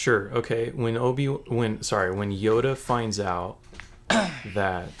 Okay. When Yoda finds out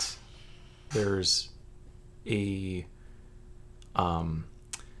that there's a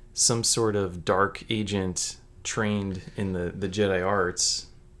some sort of dark agent trained in the Jedi arts,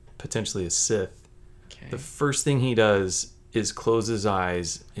 potentially a Sith, the first thing he does is close his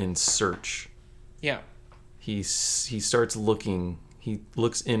eyes and search. Yeah. He starts looking. He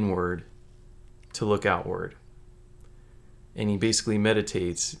looks inward to look outward. And he basically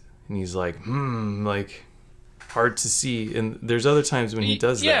meditates, and he's like, like, hard to see. And there's other times when he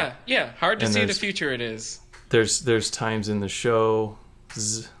does that. Yeah, hard to see the future it is. There's times in the show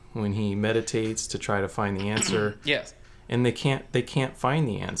when he meditates to try to find the answer. Yes. And they can't find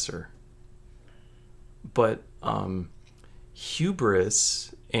the answer. But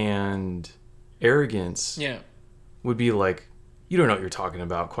hubris and arrogance would be like, you don't know what you're talking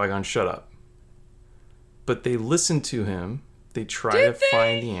about, Qui-Gon, shut up. But they listen to him. They try to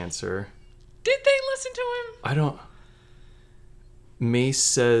find the answer. Did they listen to him? I don't. Mace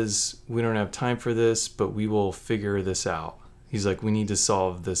says, we don't have time for this, but we will figure this out. He's like, we need to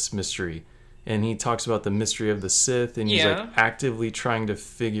solve this mystery. And he talks about the mystery of the Sith, and he's like actively trying to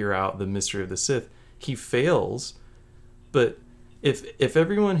figure out the mystery of the Sith. He fails, but if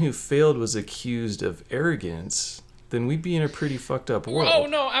everyone who failed was accused of arrogance, then we'd be in a pretty fucked up world. Oh,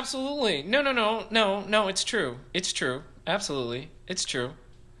 no, absolutely. No, it's true. It's true. Absolutely. It's true.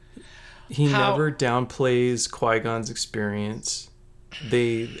 He never downplays Qui-Gon's experience.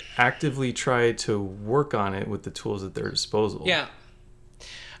 They actively try to work on it with the tools at their disposal. Yeah.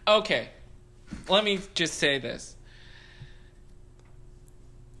 Okay. Let me just say this.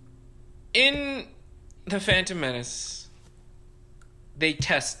 In The Phantom Menace, they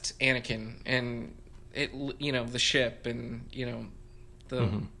test Anakin and the ship, and the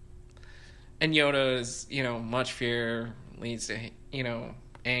Mm-hmm. and Yoda is much fear leads to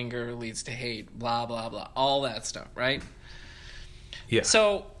anger leads to hate, blah blah blah, all that stuff, right? Yeah.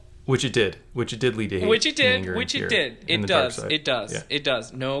 So which it did lead to hate, which it and did, anger, which and it fear, did, and it the dark does, side. it does, Yeah. it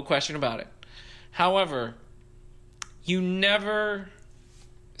does, no question about it. However, you never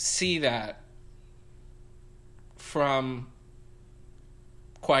see that from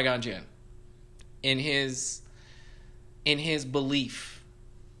Qui-Gon Jinn in his belief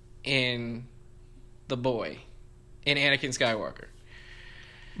in the boy, in Anakin Skywalker.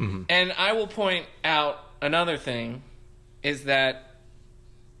 Mm-hmm. And I will point out another thing is that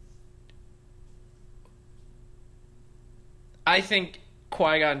I think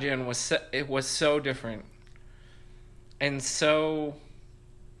Qui-Gon Jinn was so different and so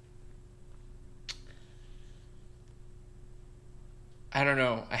I don't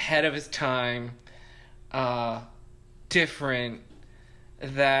know, ahead of his time, different,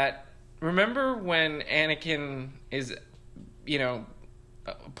 that remember when Anakin is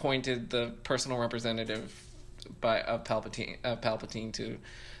appointed the personal representative of Palpatine to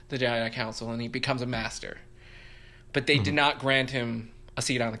the Jedi Council, and he becomes a master, but they did not grant him a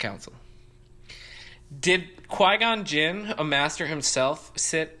seat on the council. Did Qui-Gon Jinn, a master himself,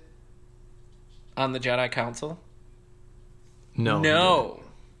 sit on the Jedi Council? No.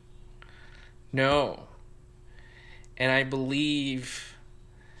 No. And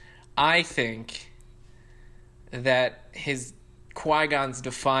I think that Qui-Gon's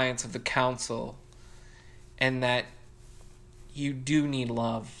defiance of the council, and that you do need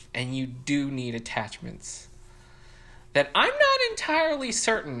love and you do need attachments, that I'm not entirely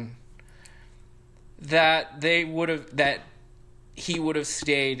certain that he would have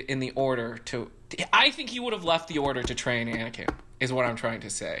stayed in the order to... I think he would have left the order to train Anakin, is what I'm trying to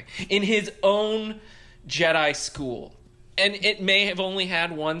say. In his own Jedi school. And it may have only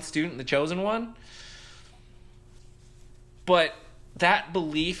had one student, the Chosen One. But that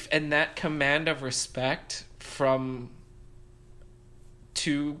belief and that command of respect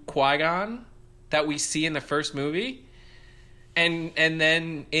to Qui-Gon that we see in the first movie, and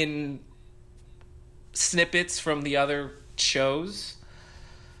then in snippets from the other shows,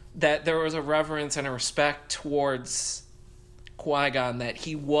 that there was a reverence and a respect towards Qui-Gon, that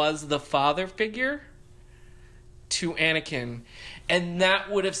he was the father figure to Anakin, and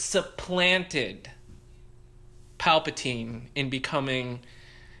that would have supplanted Palpatine in becoming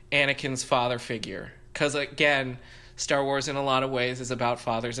Anakin's father figure. Because again, Star Wars in a lot of ways is about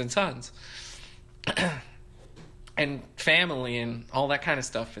fathers and sons and family and all that kind of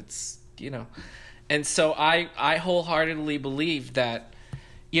stuff. It's and so I wholeheartedly believe that,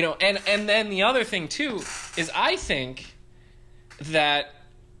 and then the other thing too is, I think that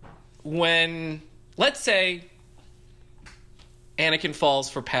when, let's say, Anakin falls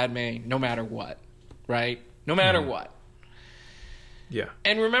for Padme no matter what, right? No matter what. Yeah.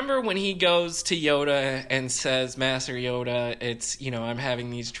 And remember when he goes to Yoda and says, Master Yoda, it's, I'm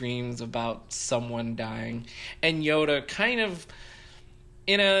having these dreams about someone dying. And Yoda kind of,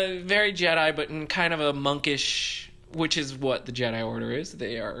 in a very Jedi, but in kind of a monkish, which is what the Jedi Order is.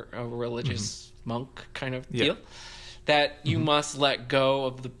 They are a religious monk kind of deal. That you must let go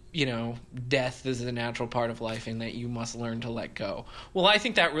of the, death is a natural part of life, and that you must learn to let go. Well, I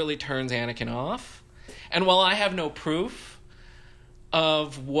think that really turns Anakin off. And while I have no proof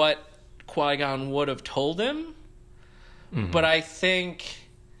of what Qui-Gon would have told him, but I think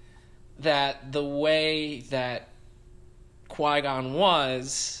that the way that Qui-Gon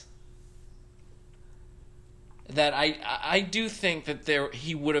was, that I do think that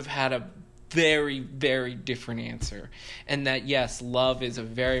he would have had a very, very different answer. And that, yes, love is a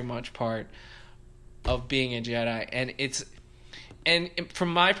very much part of being a Jedi. And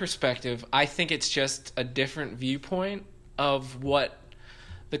from my perspective, I think it's just a different viewpoint of what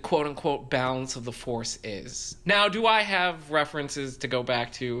the quote-unquote balance of the Force is. Now, do I have references to go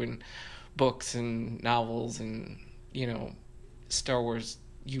back to in books and novels and, Star Wars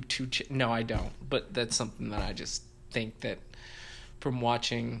YouTube? No, I don't. But that's something that I just think that from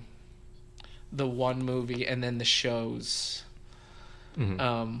watching the one movie and then the shows,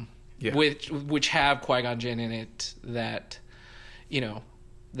 which have Qui-Gon Jinn in it, that,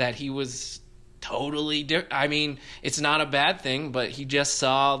 that he was totally different. I mean, it's not a bad thing, but he just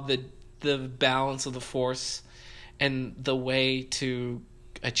saw the balance of the Force and the way to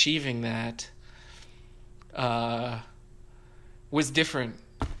achieving that was different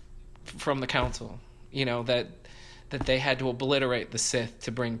from the Council. That they had to obliterate the Sith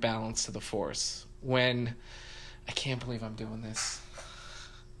to bring balance to the Force. When, I can't believe I'm doing this.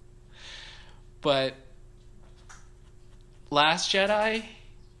 but Last Jedi.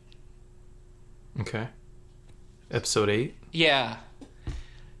 Okay. Episode 8? Yeah.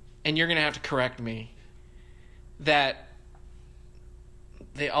 And you're going to have to correct me. That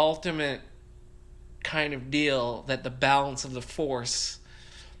the ultimate kind of deal, that the balance of the Force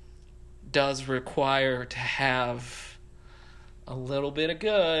does require to have a little bit of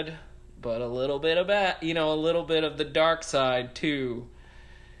good, but a little bit of bad, a little bit of the dark side too.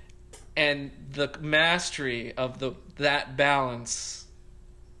 And the mastery of that balance,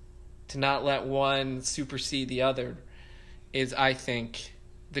 to not let one supersede the other, is, I think,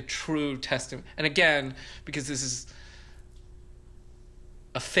 the true testament. And again, because this is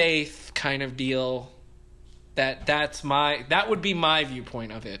a faith kind of deal, that would be my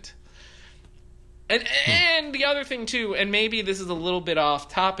viewpoint of it. And the other thing too, and maybe this is a little bit off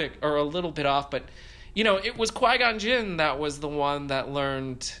topic or a little bit off, but it was Qui-Gon Jinn that was the one that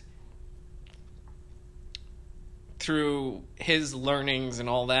learned, through his learnings and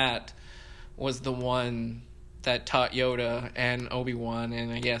all that, was the one that taught Yoda and Obi-Wan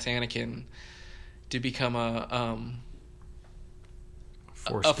and I guess Anakin to become a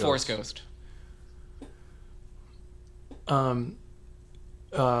Force ghost.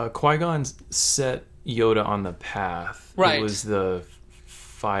 Qui-Gon set Yoda on the path. Right. It was the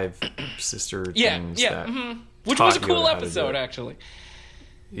 5 sister things. Yeah. That Which was a taught cool Yoda how to do episode, it. actually.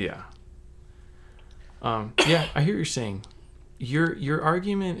 Yeah. Yeah, I hear what you're saying. Your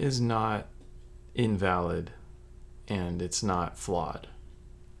argument is not invalid, and it's not flawed.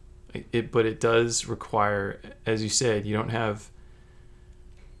 But it does require, as you said, you don't have.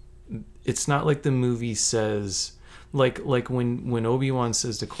 It's not like the movie says, like when Obi-Wan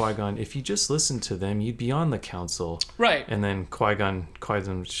says to Qui-Gon, if you just listen to them, you'd be on the council. Right. And then Qui-Gon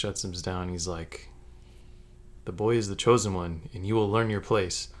shuts him down. He's like, the boy is the chosen one, and you will learn your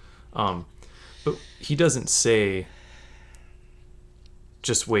place. But he doesn't say,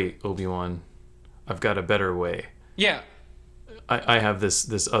 just wait, Obi-Wan, I've got a better way. Yeah. I have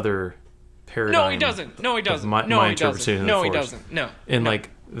this other paradigm. No, he doesn't. My interpretation of the Force. He doesn't. No. And no.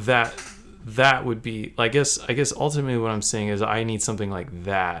 like that would be, I guess ultimately what I'm saying is I need something like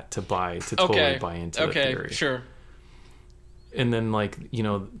that to totally buy into the theory. Okay, sure. And then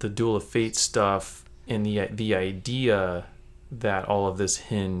the Duel of Fate stuff and the idea that all of this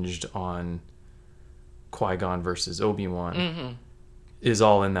hinged on Qui-Gon versus Obi-Wan is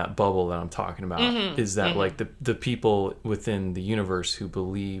all in that bubble that I'm talking about. Is that like the people within the universe who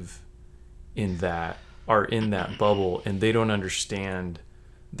believe in that are in that bubble, and they don't understand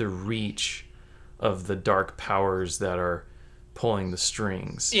the reach of the dark powers that are pulling the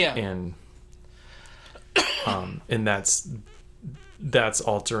strings. Yeah. And that's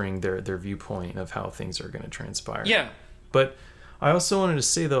altering their viewpoint of how things are going to transpire. Yeah. But I also wanted to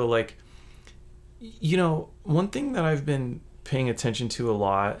say though, like, one thing that I've been paying attention to a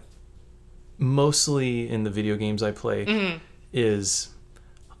lot, mostly in the video games I play, is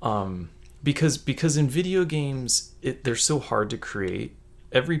because in video games they're so hard to create.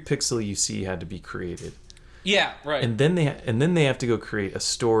 Every pixel you see had to be created. Yeah, right. And then they have to go create a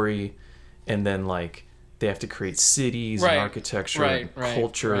story, and then like they have to create cities and architecture and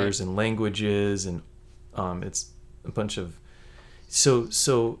cultures and languages, and it's a bunch of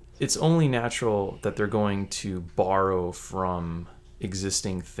so it's only natural that they're going to borrow from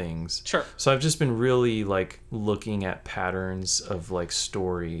existing things. Sure. So I've just been really like looking at patterns of like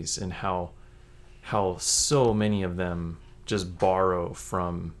stories and how so many of them just borrow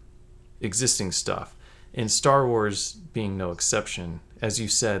from existing stuff. And Star Wars being no exception. As you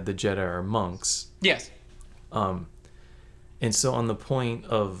said, the Jedi are monks. Yes. And so on the point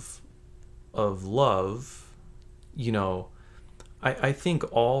of love, I think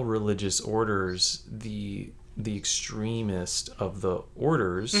all religious orders, the extremist of the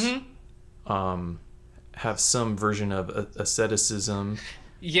orders, have some version of asceticism,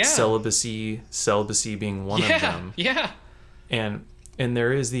 celibacy being one of them. Yeah. And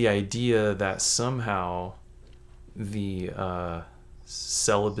there is the idea that somehow the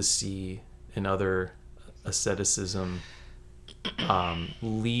celibacy and other asceticism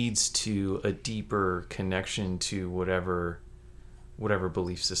leads to a deeper connection to whatever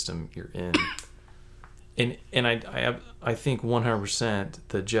belief system you're in. And I think 100%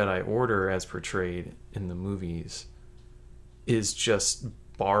 the Jedi Order as portrayed in the movies is just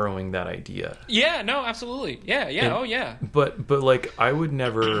borrowing that idea. Yeah, no, absolutely. Yeah. But like I would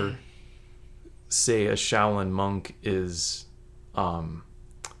never say a Shaolin monk is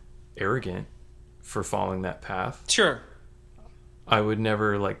arrogant for following that path. Sure. I would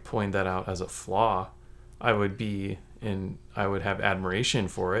never like point that out as a flaw. I would be and I would have admiration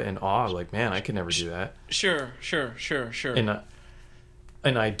for it and awe, like, man, I could never do that. Sure.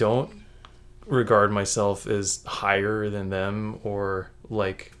 And I don't regard myself as higher than them or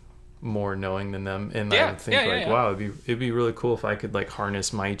like more knowing than them. And I would think wow, it'd be really cool if I could like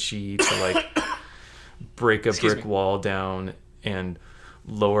harness my chi to like break a brick wall down and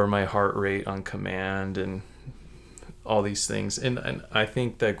lower my heart rate on command and all these things. And I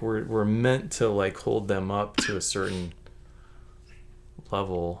think that we're meant to like hold them up to a certain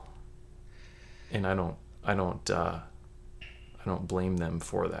level, and I don't blame them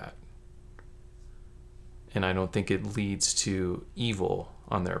for that. And I don't think it leads to evil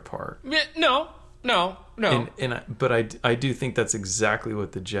on their part. No. But I do think that's exactly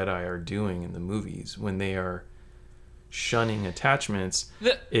what the Jedi are doing in the movies when they are shunning attachments.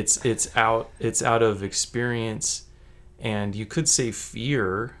 It's out of experience, and you could say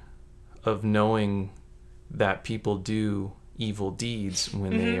fear of knowing that people do evil deeds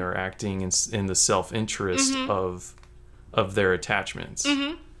when they are acting in the self-interest of their attachments.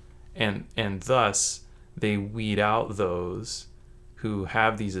 And thus they weed out those who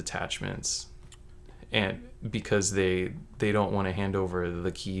have these attachments, and because they don't want to hand over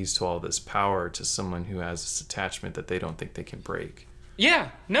the keys to all this power to someone who has this attachment that they don't think they can break.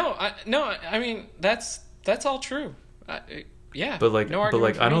 I mean that's all true. But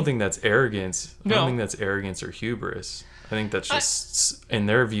I don't think that's arrogance. I don't think that's arrogance or hubris. I think that's just in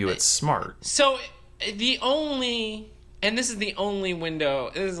their view it's smart. So this is the only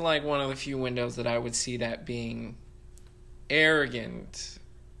window. This is like one of the few windows that I would see that being arrogant,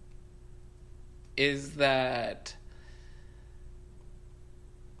 is that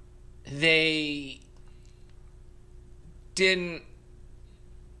they didn't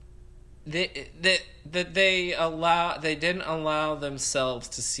allow themselves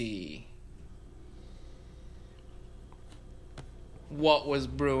to see what was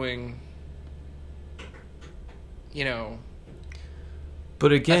brewing,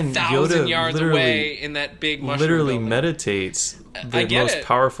 But again, 1,000 Yoda yards away in that big mushroom literally building. meditates. The most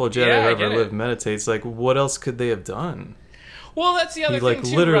powerful Jedi who ever lived meditates. Like, what else could they have done? Well, that's the other thing too.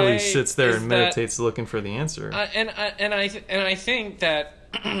 He literally right, sits there and meditates, looking for the answer. And I think that,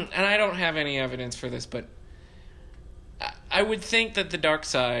 and I don't have any evidence for this, but I would think that the dark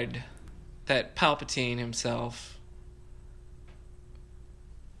side, that Palpatine himself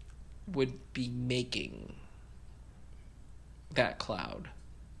would be making that cloud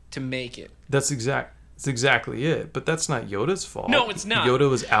to make it. That's exactly it. But that's not Yoda's fault. No, it's not. Yoda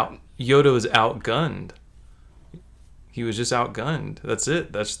was outgunned. He was just outgunned. That's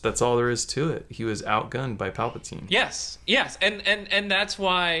it. That's all there is to it. He was outgunned by Palpatine. Yes. And that's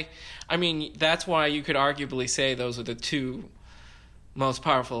why, I mean, that's why you could arguably say those are the two most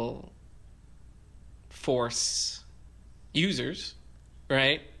powerful Force users,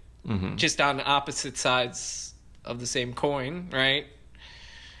 right? Mm-hmm. Just on opposite sides of the same coin, right?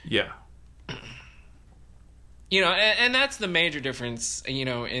 Yeah. And that's the major difference,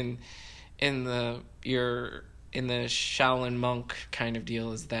 in the Shaolin monk kind of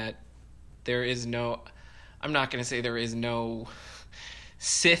deal, is that there is no, I'm not going to say there is no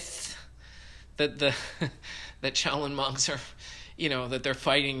Sith that that Shaolin monks are, that they're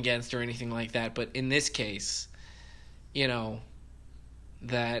fighting against or anything like that. But in this case,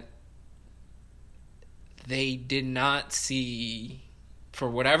 that they did not see, for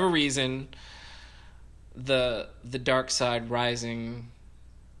whatever reason, the dark side rising,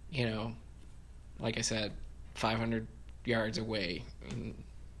 like I said, 500 yards away in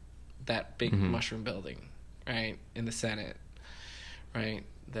that big mushroom building, right, in the Senate, right,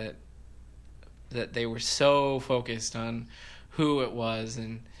 that they were so focused on who it was.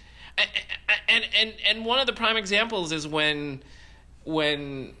 And one of the prime examples is when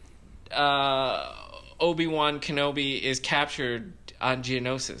Obi-Wan Kenobi is captured on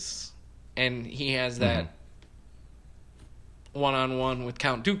Geonosis, and he has that one-on-one with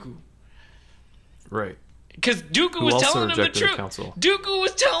Count Dooku. Right. Because Dooku was telling him the truth. Dooku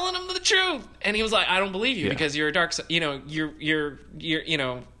was telling him the truth, and he was like, "I don't believe you because you're a dark side. You're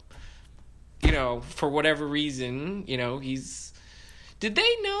for whatever reason, he's." Did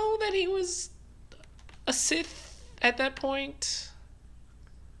they know that he was a Sith at that point?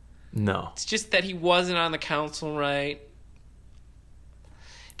 No. It's just that he wasn't on the council, right?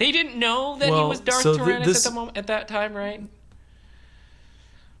 They didn't know that he was Darth Tyrannus at that time, right?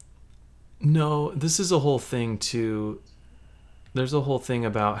 No, this is a whole thing too. There's a whole thing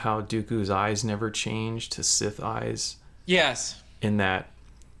about how Dooku's eyes never changed to Sith eyes. Yes. And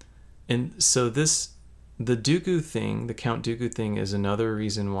so the Dooku thing, the Count Dooku thing, is another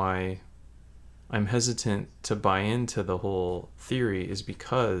reason why I'm hesitant to buy into the whole theory is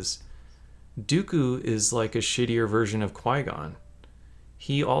because Dooku is like a shittier version of Qui-Gon.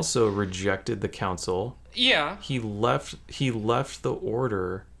 He also rejected the council. Yeah. He left the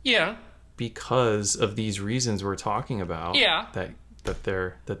order Yeah. because of these reasons we're talking about. Yeah. That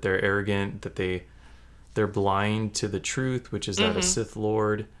they're arrogant, that they're blind to the truth, which is that a Sith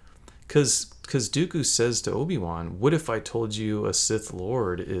Lord. Because Dooku says to Obi-Wan, "What if I told you a Sith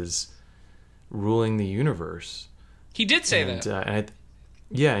Lord is ruling the universe?" He did say that.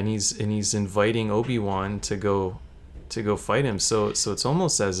 And he's inviting Obi-Wan to go fight him. So it's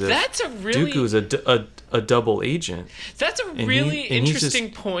almost as if Dooku's a double agent. That's a really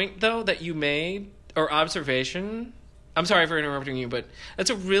interesting point, though, that you made, or observation. I'm sorry for interrupting you, but that's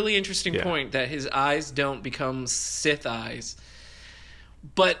a really interesting point, that his eyes don't become Sith eyes.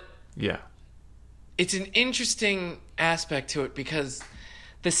 But yeah, it's an interesting aspect to it, because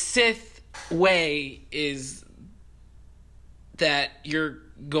the Sith way is that you're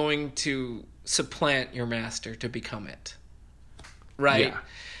going to supplant your master to become it. Right? Yeah,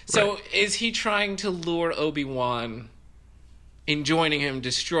 so right. Is he trying to lure Obi-Wan in joining him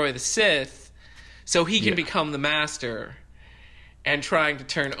destroy the Sith so he can become the master, and trying to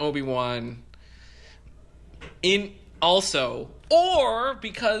turn Obi-Wan in also? Or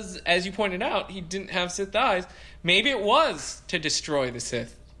because, as you pointed out, he didn't have Sith eyes, maybe it was to destroy the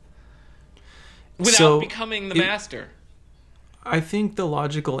Sith without becoming the master. I think the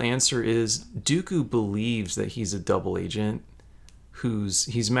logical answer is Dooku believes that he's a double agent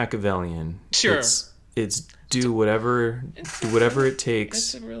he's Machiavellian. Sure. It's do whatever it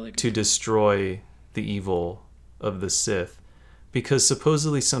takes really to destroy the evil of the Sith. Because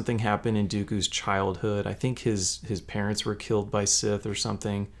supposedly something happened in Dooku's childhood. I think his parents were killed by Sith or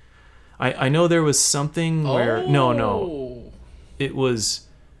something. I know there was something where no. It was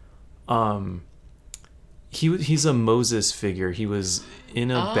he's a Moses figure. He was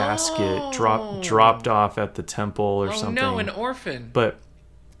in a basket dropped off at the temple or something. Oh no, an orphan. But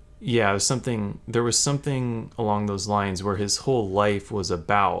yeah, there was something along those lines where his whole life was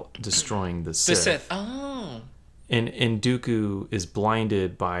about destroying the Sith. The Sith. Oh. And Dooku is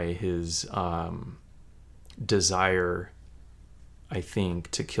blinded by his desire, I think,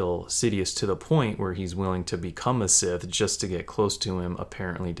 to kill Sidious, to the point where he's willing to become a Sith just to get close to him,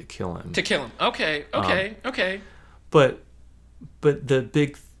 apparently to kill him. Okay. But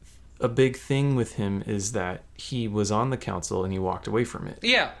a big thing with him is that he was on the council and he walked away from it.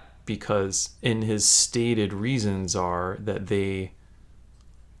 Yeah. Because in his stated reasons are that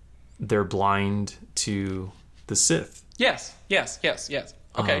they're blind to the Sith. Yes.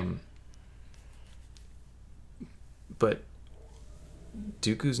 Okay. But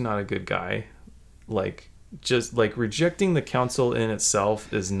Dooku's not a good guy. Just rejecting the council in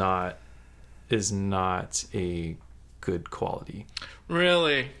itself is not a good quality.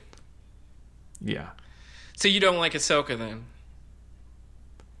 Really? Yeah. So you don't like Ahsoka then?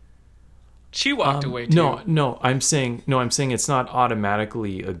 She walked away too. No, I'm saying it's not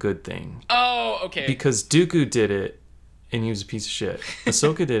automatically a good thing. Oh, okay. Because Dooku did it and he was a piece of shit.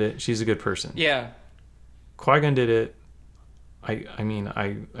 Ahsoka did it, she's a good person. Yeah. Qui-Gon did it.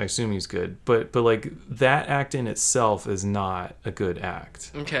 I assume he's good, but like that act in itself is not a good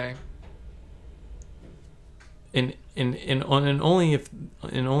act. Okay. And only if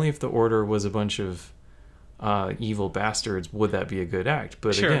the Order was a bunch of evil bastards would that be a good act.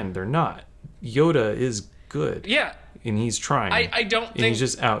 But sure. Again, they're not. Yoda is good. Yeah. And he's trying. I don't think. And he's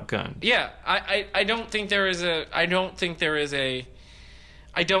just outgunned. Yeah. I don't think there is a. I don't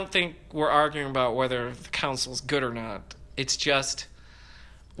think we're arguing about whether the council's good or not. It's just,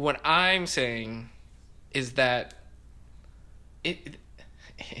 what I'm saying is that it,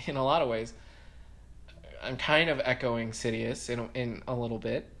 in a lot of ways, I'm kind of echoing Sidious in a little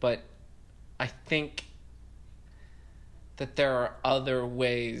bit, but I think that there are other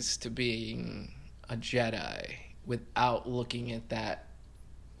ways to being a Jedi without looking at it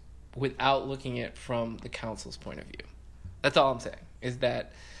from the council's point of view. That's all I'm saying, is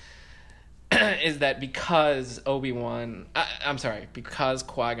that because because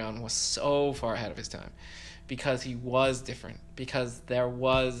Qui-Gon was so far ahead of his time, because he was different, because there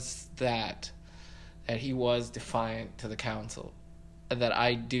was that he was defiant to the council, that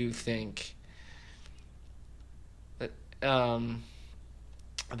I do think that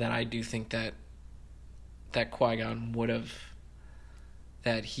Qui-Gon would have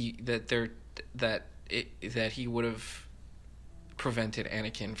he would have prevented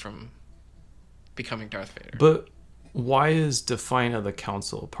Anakin from becoming Darth Vader. But why is defiant of the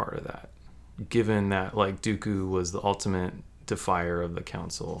council part of that? Given that Dooku was the ultimate defier of the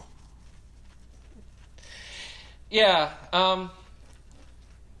council. Yeah.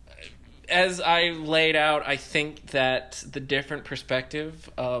 As I laid out, I think that the different perspective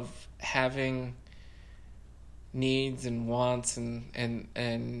of having needs and wants and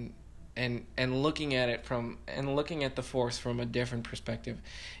looking at it from and looking at the Force from a different perspective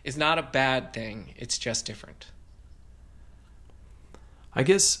is not a bad thing. It's just different. I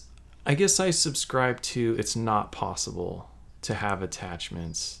guess I subscribe to it's not possible to have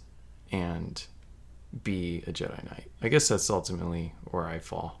attachments and be a Jedi Knight. I guess that's ultimately where I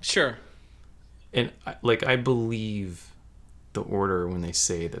fall. Sure. And I believe the Order when they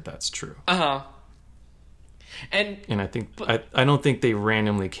say that that's true. Uh-huh. And I think I don't think they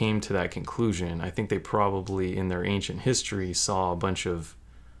randomly came to that conclusion. I think they probably in their ancient history saw a bunch of,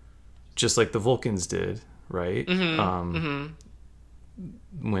 just like the Vulcans did, right?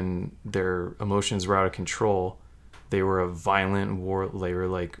 When their emotions were out of control, they were a violent war. They were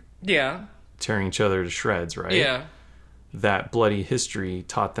like tearing each other to shreds, right? Yeah. That bloody history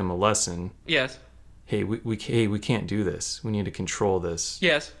taught them a lesson. Yes. Hey, we can't do this. We need to control this.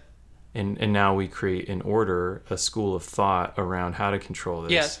 Yes. And now we create an order, a school of thought around how to control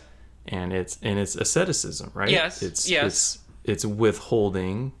this. Yes. And it's asceticism, right? Yes. It's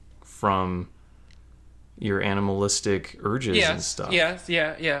withholding from your animalistic urges and stuff. Yes.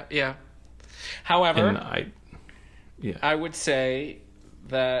 Yeah. However, and I would say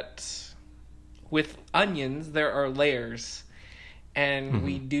that with onions there are layers, and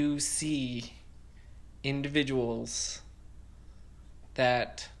we do see individuals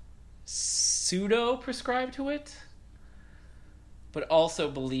that pseudo prescribe to it, but also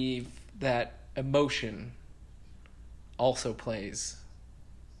believe that emotion also plays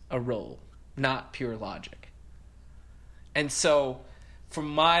a role, not pure logic. And so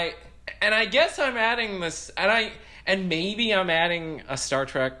and I guess I'm adding this, and maybe I'm adding a Star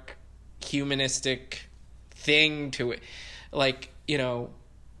Trek humanistic thing to it, like, you know,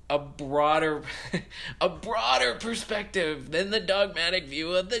 a broader perspective than the dogmatic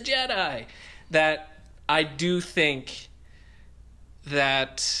view of the Jedi. That I do think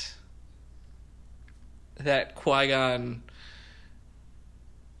that Qui-Gon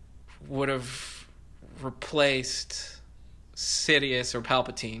would have replaced Sidious or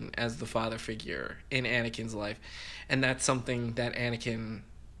Palpatine as the father figure in Anakin's life, and that's something that Anakin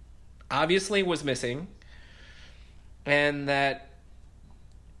obviously was missing, and I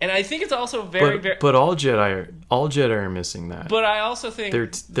think it's also very. But all Jedi are missing that. But I also think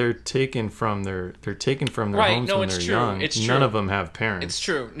they're taken from their right, homes no, when it's they're true. young. It's true. None of them have parents. It's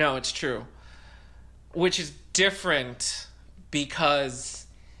true. No, it's true. Which is different because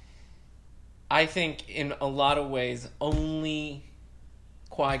I think in a lot of ways only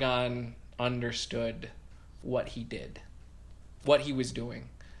Qui-Gon understood what he did, what he was doing.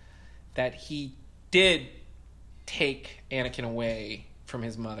 That he did take Anakin away from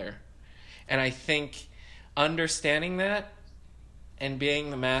his mother. And I think understanding that and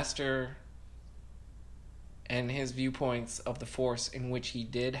being the master and his viewpoints of the Force in which he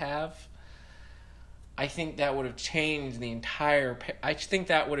did have, I think that would have changed the entire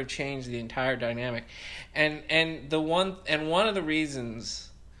dynamic. And one of the reasons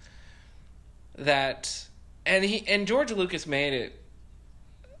that and George Lucas made it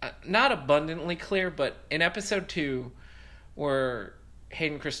not abundantly clear, but in episode 2, where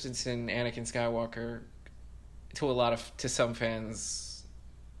Hayden Christensen, Anakin Skywalker, to some fans,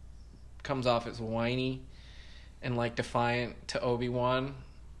 comes off as whiny and like defiant to Obi-Wan,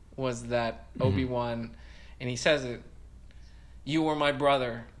 was that Obi-Wan, and he says it, "You were my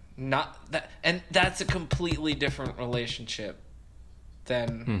brother," not that, and that's a completely different relationship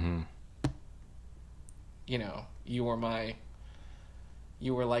than, you know, you were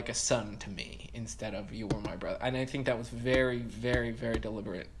like a son to me instead of you were my brother. And I think that was very, very, very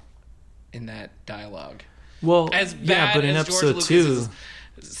deliberate in that dialogue. Well, as bad but in as episode George 2, Lucas's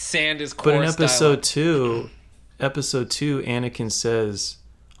sand is coarse. but in episode 2, Anakin says,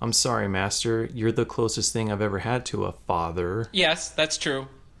 "I'm sorry, Master. You're the closest thing I've ever had to a father." Yes, that's true.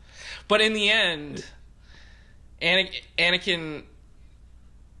 But in the end, Anakin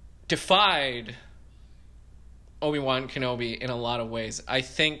defied Obi-Wan Kenobi in a lot of ways. I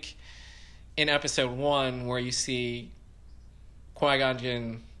think in episode 1, where you see Qui-Gon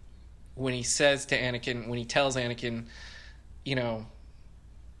Jinn, when he tells Anakin, you know,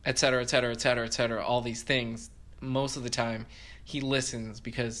 et cetera, et cetera, et cetera, et cetera, all these things, most of the time he listens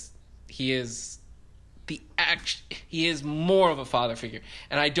because he is more of a father figure.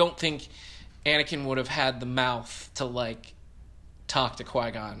 And I don't think Anakin would have had the mouth to like talk to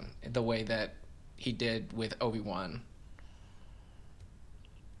Qui-Gon the way that he did with Obi-Wan.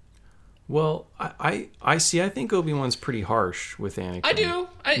 Well, I see. I think Obi-Wan's pretty harsh with Anakin. I do.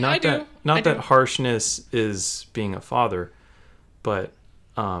 I Not do. that not I do. that harshness is being a father, but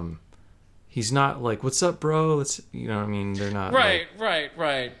he's not like, "What's up, bro?" Let's, you know what I mean? They're not like,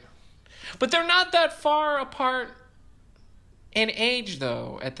 Right. But they're not that far apart in age,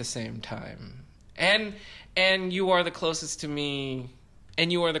 though. At the same time, and you are the closest to me,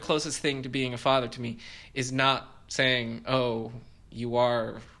 and you are the closest thing to being a father to me. Is not saying, "Oh, you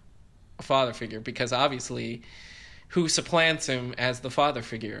are a father figure," because obviously, who supplants him as the father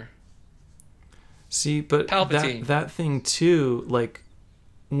figure? see, but Palpatine. that thing too, like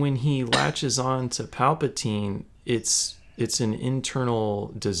when he latches on to Palpatine, it's an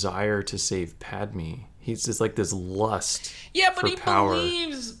internal desire to save Padme. He's just like this lust Yeah, but for he power.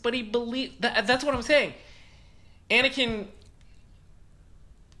 believes. But he believes. That's what I'm saying. Anakin,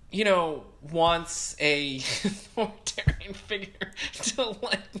 wants a authoritarian figure to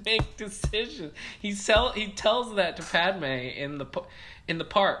make decisions. He tells that to Padme in the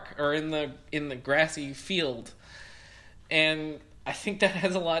park or in the grassy field, and I think that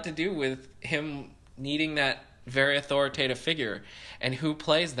has a lot to do with him needing that very authoritative figure, and who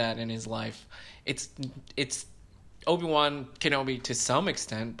plays that in his life. It's Obi-Wan Kenobi to some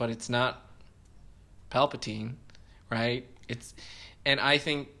extent, but it's not Palpatine, right? And I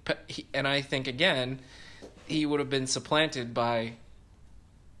think again, he would have been supplanted by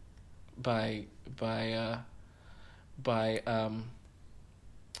by by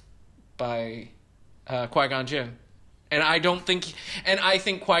Qui-Gon Jinn. And I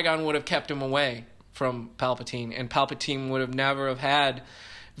think Qui-Gon would have kept him away from Palpatine, and Palpatine would have never have had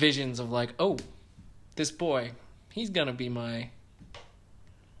visions of like, oh, this boy, he's gonna be my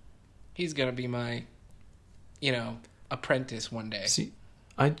apprentice one day.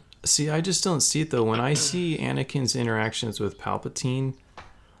 I just don't see it though. When I see Anakin's interactions with Palpatine,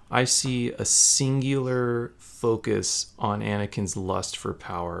 I see a singular focus on Anakin's lust for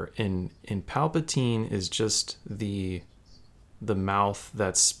power, and Palpatine is just the mouth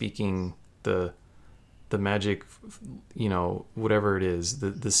that's speaking the magic, whatever it is,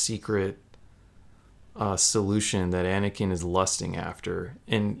 the secret solution that Anakin is lusting after.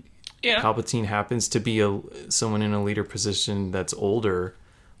 And Yeah. Palpatine happens to be someone in a leader position that's older,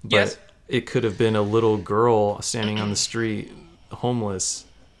 but Yes. it could have been a little girl standing on the street, homeless,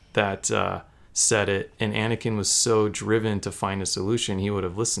 that said it, and Anakin was so driven to find a solution, he would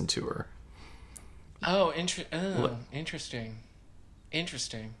have listened to her. Oh, interesting.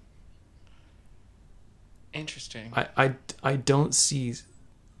 I don't see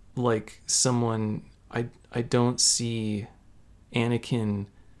like someone I don't see Anakin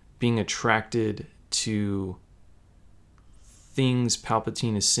being attracted to things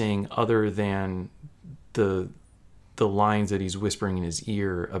Palpatine is saying other than the lines that he's whispering in his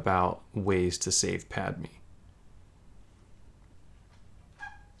ear about ways to save Padme.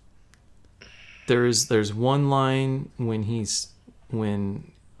 There's one line when he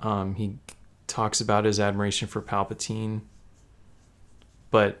talks about his admiration for Palpatine,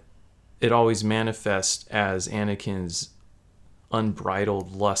 but it always manifests as Anakin's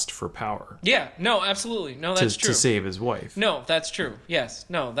unbridled lust for power. Yeah, no, absolutely. No, that's true. To save his wife. No, that's true. Yes.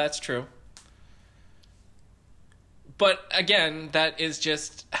 No, that's true. But again, that is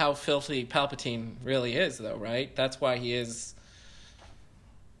just how filthy Palpatine really is, though, right? That's why he is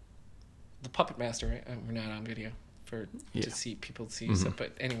the puppet master, right? We're not on video to see people see stuff,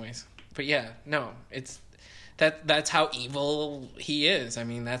 but anyways. But yeah, no, it's that's how evil he is. I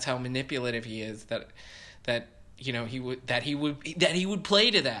mean, that's how manipulative he is. That he would play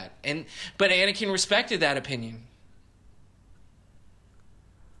to that. But Anakin respected that opinion.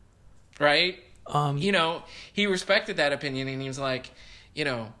 Right? He respected that opinion, and he was like,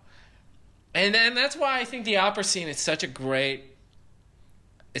 and that's why I think the opera scene is such a great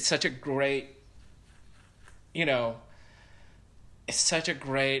it's such a great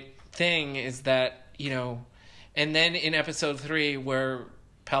thing, is that, and then in episode 3 where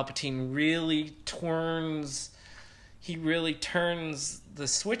Palpatine really turns the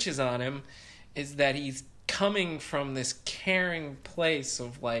switches on him, is that he's coming from this caring place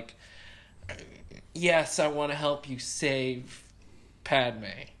of like, yes, I want to help you save Padme.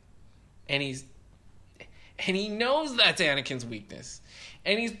 And he knows that's Anakin's weakness.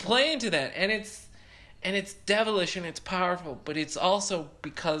 And he's playing to that, and it's devilish and it's powerful, but it's also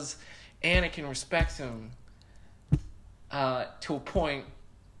because Anakin respects him to a point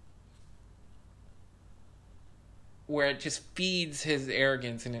where it just feeds his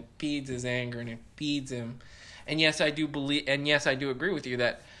arrogance, and it feeds his anger, and it feeds him. And yes, I do agree with you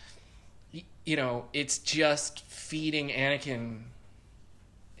that it's just feeding Anakin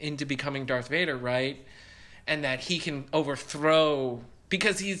into becoming Darth Vader, right? And that he can overthrow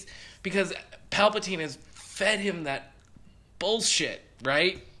because Palpatine has fed him that bullshit,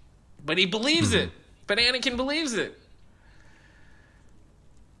 right? But he believes it. But Anakin believes it.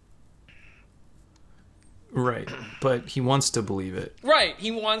 Right. But he wants to believe it. Right.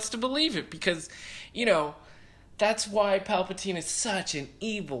 He wants to believe it because, that's why Palpatine is such an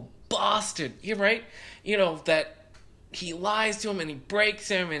evil bastard. You're right. That he lies to him and he breaks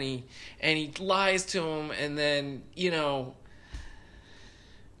him and he lies to him and then,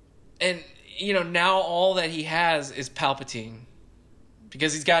 now all that he has is Palpatine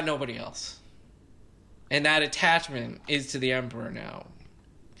because he's got nobody else. And that attachment is to the Emperor now.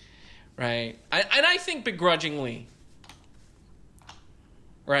 Right? I think begrudgingly.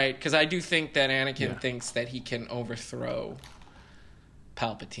 Right? Because I do think that Anakin thinks that he can overthrow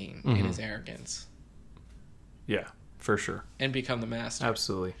Palpatine in his arrogance. Yeah, for sure. And become the master.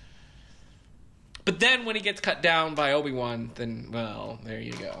 Absolutely. But then when he gets cut down by Obi-Wan, then, well, there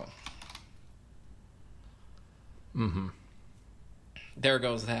you go. Mm-hmm. There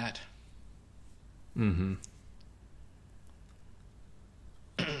goes that. Mm-hmm.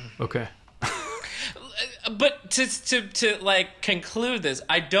 Okay. But to like conclude this,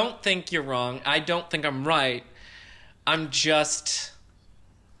 I don't think you're wrong. I don't think I'm right. I'm just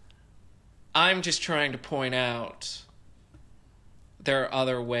trying to point out there are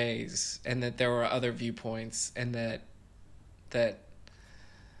other ways and that there are other viewpoints and that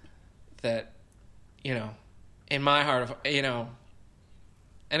in my heart of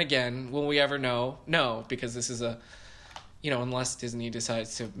and again, will we ever know? No, because this is unless Disney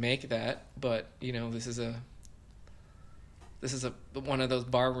decides to make that, but this is one of those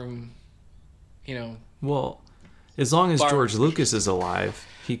barroom, Well, as long as George Lucas is alive,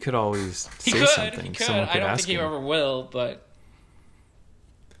 he could always say something. He could. Someone could I don't ask think he him. ever will, but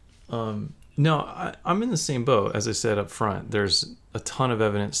no, I'm in the same boat. As I said up front, there's a ton of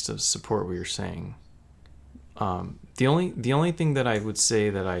evidence to support what you're saying. The only thing that I would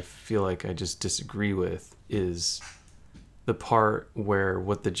say that I feel like I just disagree with is the part where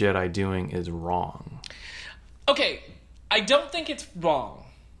what the Jedi doing is wrong. Okay, I don't think it's wrong.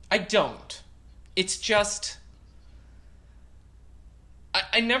 I don't. It's just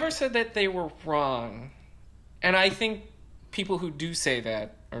I never said that they were wrong. And I think people who do say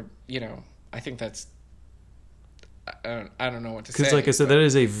that are, I think that's I don't know what to say. Because like I said, that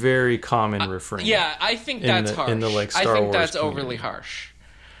is a very common refrain. Yeah, I think that's harsh. In the Star Wars I think that's community. overly harsh.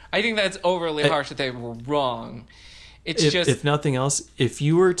 I think that's overly harsh that they were wrong. It's if nothing else, if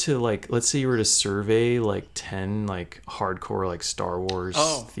you were to let's say you were to survey 10 hardcore Star Wars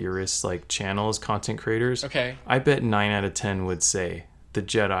theorists channels, content creators. Okay. I bet 9 out of 10 would say the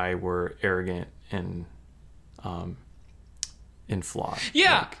Jedi were arrogant and flawed.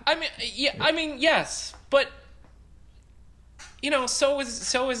 Yeah, I mean, yes, but so was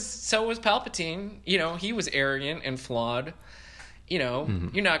Palpatine. He was arrogant and flawed.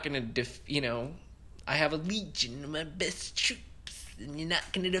 You're not gonna I have a legion of my best troops, and you're not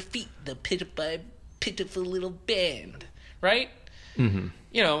gonna defeat the pitiful little band, right? Mm-hmm.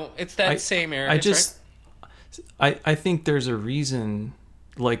 It's that same arrogance. I think there's a reason.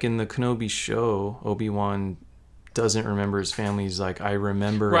 Like in the Kenobi show, Obi-Wan doesn't remember his family. He's like, I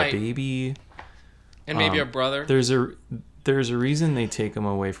remember a baby, and maybe a brother. There's a reason they take him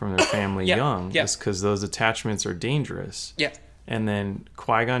away from their family young. Yeah. It's because those attachments are dangerous. Yeah. And then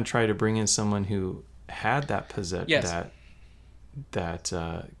Qui-Gon tried to bring in someone who had that what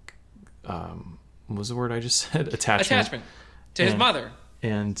was the word I just said? Attachment to his mother.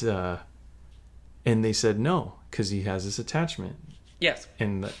 And they said no because he has this attachment. Yes.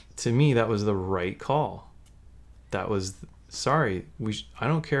 And to me, that was the right call. That was I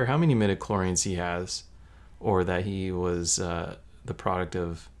don't care how many midichlorians he has, or that he was the product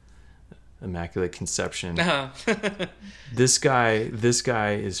of immaculate conception. Uh-huh. This guy is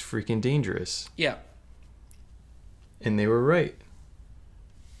freaking dangerous. Yeah. And they were right.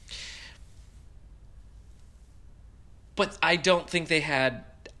 But I don't think they had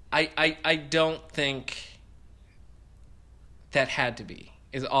I don't think that had to be,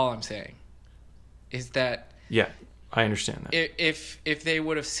 is all I'm saying. Is that yeah, I understand that. If they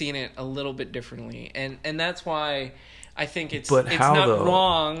would have seen it a little bit differently, and that's why I think it's but how, not though?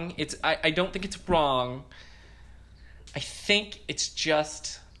 wrong. I don't think it's wrong. I think it's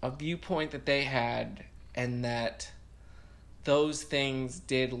just a viewpoint that they had, and that those things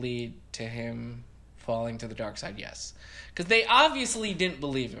did lead to him falling to the dark side. Yes, because they obviously didn't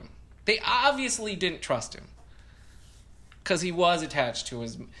believe him. They obviously didn't trust him. Because he was attached to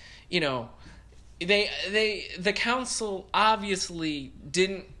his, the council obviously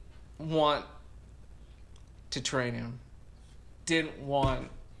didn't want to train him. Didn't want,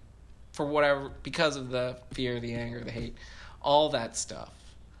 for whatever, because of the fear, the anger, the hate, all that stuff.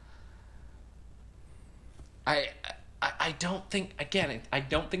 I don't think, again, I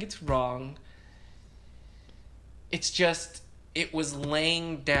don't think it's wrong. It's just, it was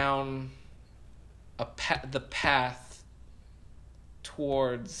laying down the path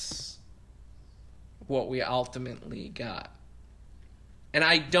towards what we ultimately got. And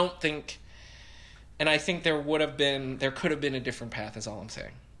I think there could have been a different path, is all I'm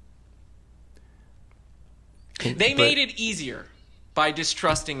saying. They made it easier by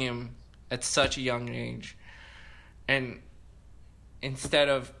distrusting him at such a young age. And instead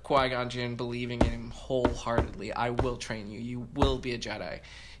of Qui-Gon Jinn believing in him wholeheartedly, I will train you. You will be a Jedi.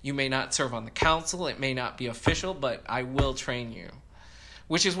 You may not serve on the council. It may not be official, but I will train you.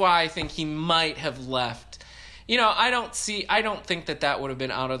 Which is why I think he might have left. You know, I don't think that would have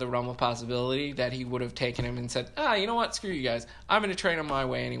been out of the realm of possibility, that he would have taken him and said, you know what, screw you guys. I'm going to train him my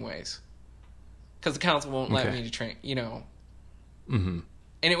way anyways. Because the council won't let me to train, you know. Mm-hmm.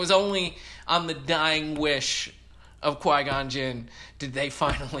 And it was only on the dying wish of Qui-Gon Jinn did they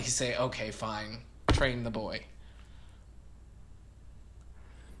finally say, okay, fine, train the boy.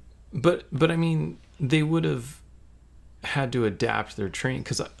 But I mean, they would have had to adapt their training,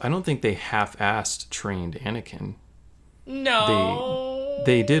 because I don't think they half-assed trained Anakin. No.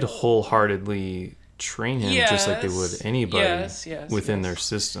 They did wholeheartly train him, just like they would anybody within their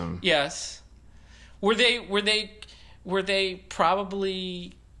system. Yes. Were they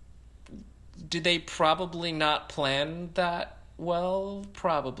probably... Did they probably not plan that well?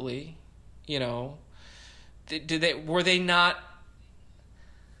 Probably. You know. Were they not...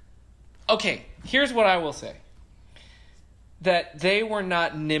 Okay, here's what I will say. That they were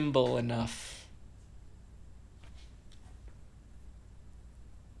not nimble enough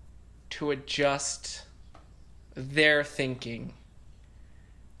to adjust their thinking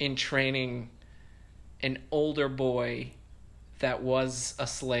in training an older boy that was a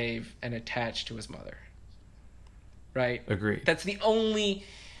slave and attached to his mother. Right? Agreed. That's the only...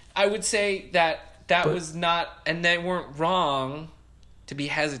 I would say that was not... And they weren't wrong to be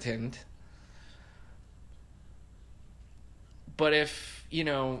hesitant. But if, you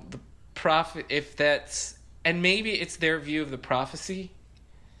know, the prophet... If that's... And maybe it's their view of the prophecy.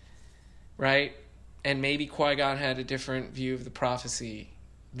 Right? And maybe Qui-Gon had a different view of the prophecy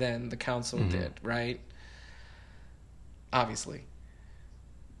than the council did. Right? Obviously.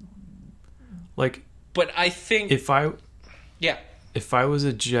 Like, but I think if I was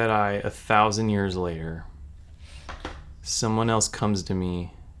a Jedi 1,000 years later, someone else comes to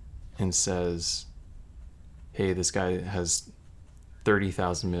me and says, hey, this guy has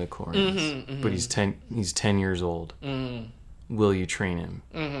 30,000 midichlorians, but he's 10 years old. Will you train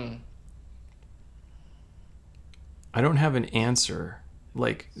him? I don't have an answer.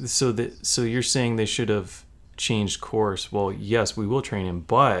 Like, so you're saying they should have changed course. Well, yes, we will train him,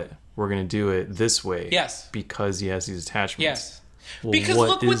 but we're going to do it this way. Yes. Because he has these attachments. Yes. Well, because what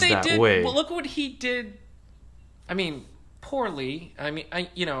look what is they that did. way? Well, look what he did. I mean, poorly. I mean,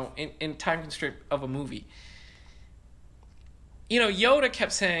 in time constraint of a movie. You know, Yoda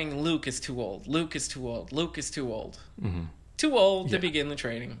kept saying Luke is too old. Luke is too old. Luke is too old. Mm-hmm. Too old to begin the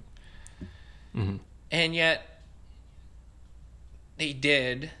training. Mm-hmm. And yet they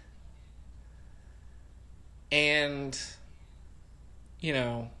did. And, you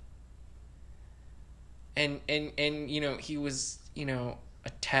know, and you know, he was, you know,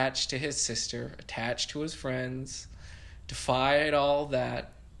 attached to his sister, attached to his friends, defied all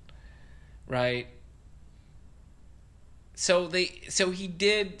that, right? So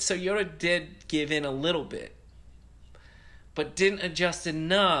Yoda did give in a little bit, but didn't adjust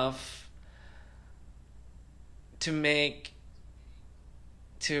enough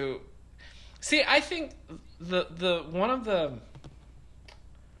see, I think the one of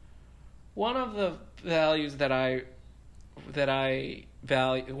the values that I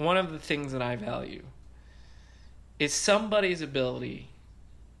value, one of the things that I value is somebody's ability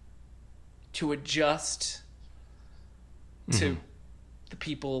to adjust to the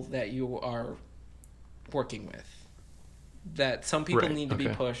people that you are working with. That some people need to be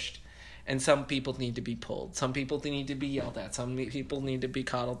pushed, and some people need to be pulled. Some people need to be yelled at. Some people need to be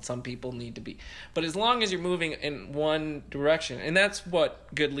coddled. Some people need to be... But as long as you're moving in one direction, and that's what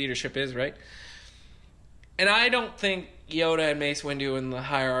good leadership is, right? And I don't think Yoda and Mace Windu in the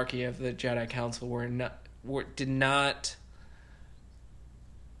hierarchy of the Jedi Council did not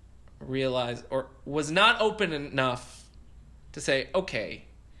realize, or was not open enough to say, okay,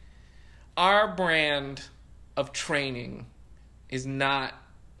 our brand of training is not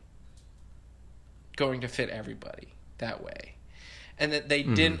going to fit everybody that way. And that they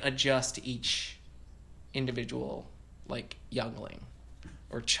didn't adjust to each individual, like, youngling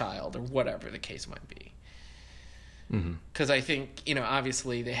or child or whatever the case might be. Because I think,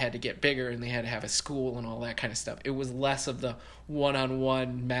 obviously they had to get bigger and they had to have a school and all that kind of stuff. It was less of the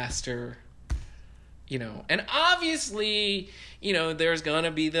one-on-one master, And obviously, there's going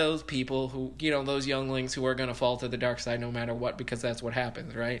to be those people who, those younglings who are going to fall to the dark side no matter what, because that's what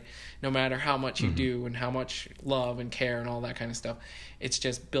happens, right? No matter how much you do and how much love and care and all that kind of stuff. It's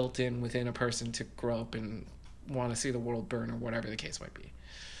just built in within a person to grow up and want to see the world burn or whatever the case might be.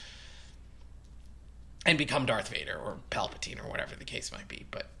 And become Darth Vader or Palpatine or whatever the case might be.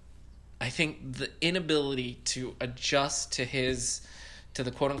 But I think the inability to adjust to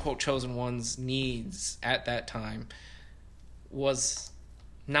the quote-unquote chosen one's needs at that time was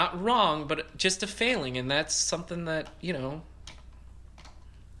not wrong, but just a failing. And that's something that,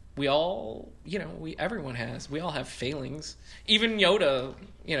 we all, everyone has. We all have failings. Even Yoda,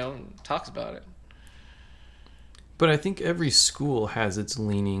 talks about it. But I think every school has its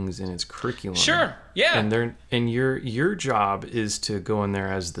leanings and its curriculum. Sure, yeah. And your job is to go in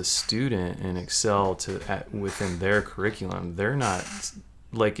there as the student and excel within their curriculum. They're not,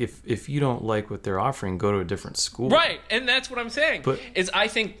 like, if you don't like what they're offering, go to a different school. Right, and that's what I'm saying. I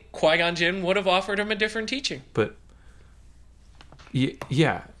think Qui-Gon Jinn would have offered him a different teaching. But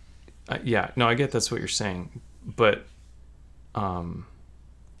yeah, no, I get that's what you're saying. But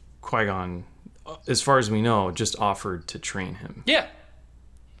Qui-Gon, as far as we know, just offered to train him. Yeah.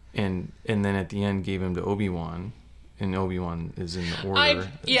 And then at the end gave him to Obi-Wan, and Obi-Wan is in the order. I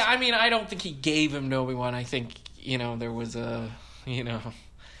don't think he gave him to Obi-Wan. I think, there was a, he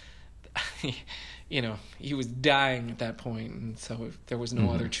was dying at that point, and so there was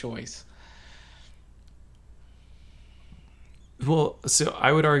no other choice. Well, so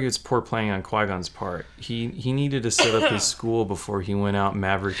I would argue it's poor playing on Qui-Gon's part. He needed to set up his school before he went out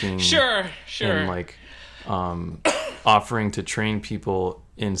mavericking. Sure. And offering to train people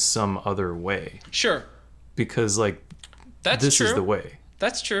in some other way. Sure. Because this is the way.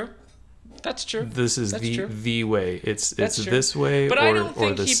 That's true. This is the way. It's this way, but I don't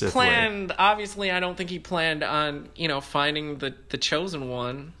think the he Sith planned. way. Obviously, I don't think he planned on finding the chosen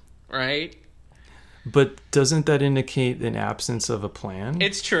one, right? But doesn't that indicate an absence of a plan?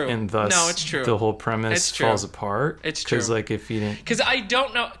 It's true. And thus, no, it's true. The whole premise falls apart. It's true. Because if you didn't, because I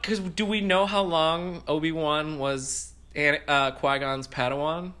don't know. Because do we know how long Obi-Wan was Qui-Gon's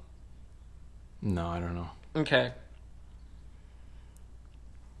Padawan? No, I don't know. Okay.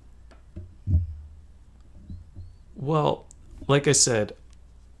 Well, like I said,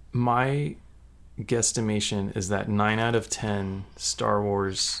 my guesstimation is that 9 out of 10 Star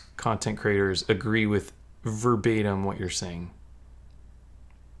Wars content creators agree with verbatim what you're saying.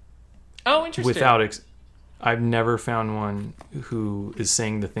 Oh, interesting. I've never found one who is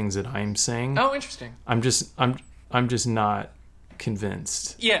saying the things that I'm saying. Oh, interesting. I'm just not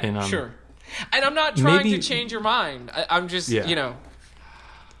convinced. Yeah, sure. And I'm not trying to change your mind. I'm just,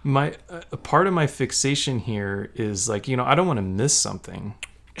 My part of my fixation here is I don't want to miss something.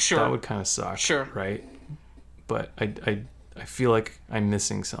 Sure. That would kind of suck. Sure. Right? But I feel like I'm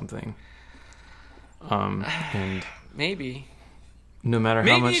missing something. And maybe. No matter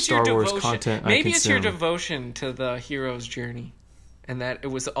how much Star Wars content I consume. Maybe it's your devotion to the hero's journey, and that it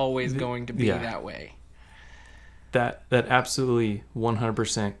was always going to be that way. That absolutely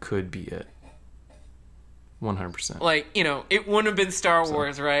 100% could be it. 100%. It wouldn't have been Star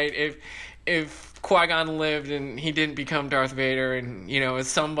Wars, right? If Qui-Gon lived and he didn't become Darth Vader and, it's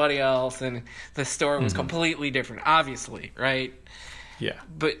somebody else and the story was completely different, obviously, right? Yeah.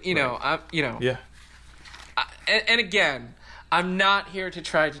 But, Yeah. And again, I'm not here to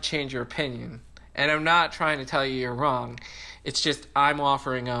try to change your opinion, and I'm not trying to tell you you're wrong. It's just I'm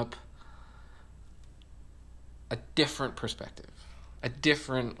offering up a different perspective, a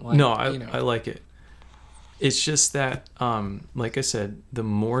different. I like it. It's just that, like I said, the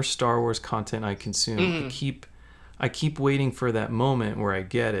more Star Wars content I consume, I keep waiting for that moment where I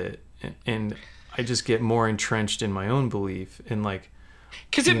get it, and I just get more entrenched in my own belief and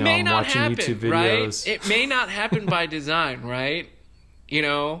because it may not happen, YouTube videos. Right? It may not happen by design, right?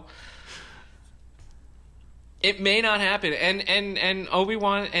 It may not happen, and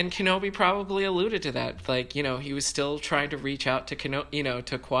Obi-Wan and Kenobi probably alluded to that. He was still trying to reach out to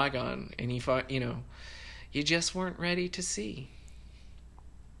to Qui-Gon, and he thought, you just weren't ready to see.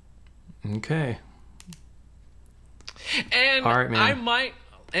 Okay. And all right, man. I might,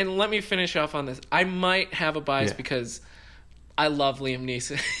 and let me finish off on this. I might have a bias because I love Liam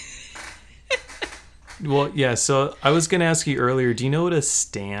Neeson. Well, yeah. So I was gonna ask you earlier. Do you know what a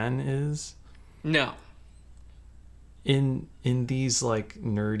stan is? No. In these like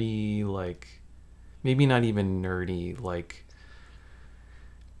nerdy, like maybe not even nerdy, like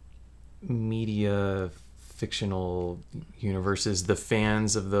media fictional universes, the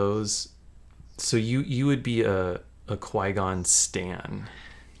fans of those. So you would be a Qui-Gon stan.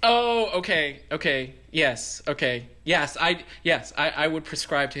 Oh, okay, okay, yes, okay, I would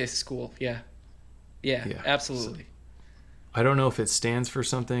prescribe to his school. Yeah, Yeah. absolutely. I don't know if it stands for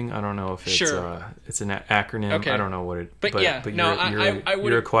something. I don't know if it's Sure. it's an acronym. Okay. I don't know what it. But yeah, but no,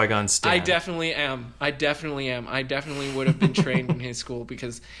 you're a Qui-Gon stan. I definitely am. I definitely would have been trained in his school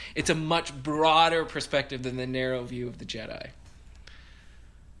because it's a much broader perspective than the narrow view of the Jedi.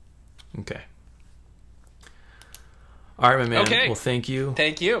 Okay. All right, my man. Okay. Well, thank you.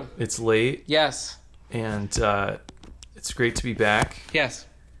 Thank you. It's late, Yes. and it's great to be back. Yes.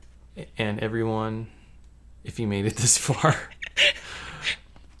 And everyone, if you made it this far,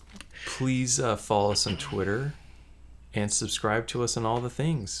 please follow us on Twitter and subscribe to us on all the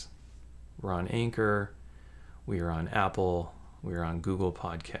things. We're on Anchor, we are on Apple, we are on Google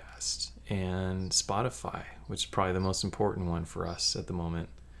Podcast, and Spotify, which is probably the most important one for us at the moment.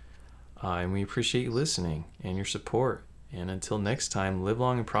 And we appreciate you listening and your support. And until next time, live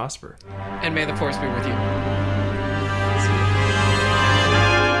long and prosper. And may the Force be with you. See you.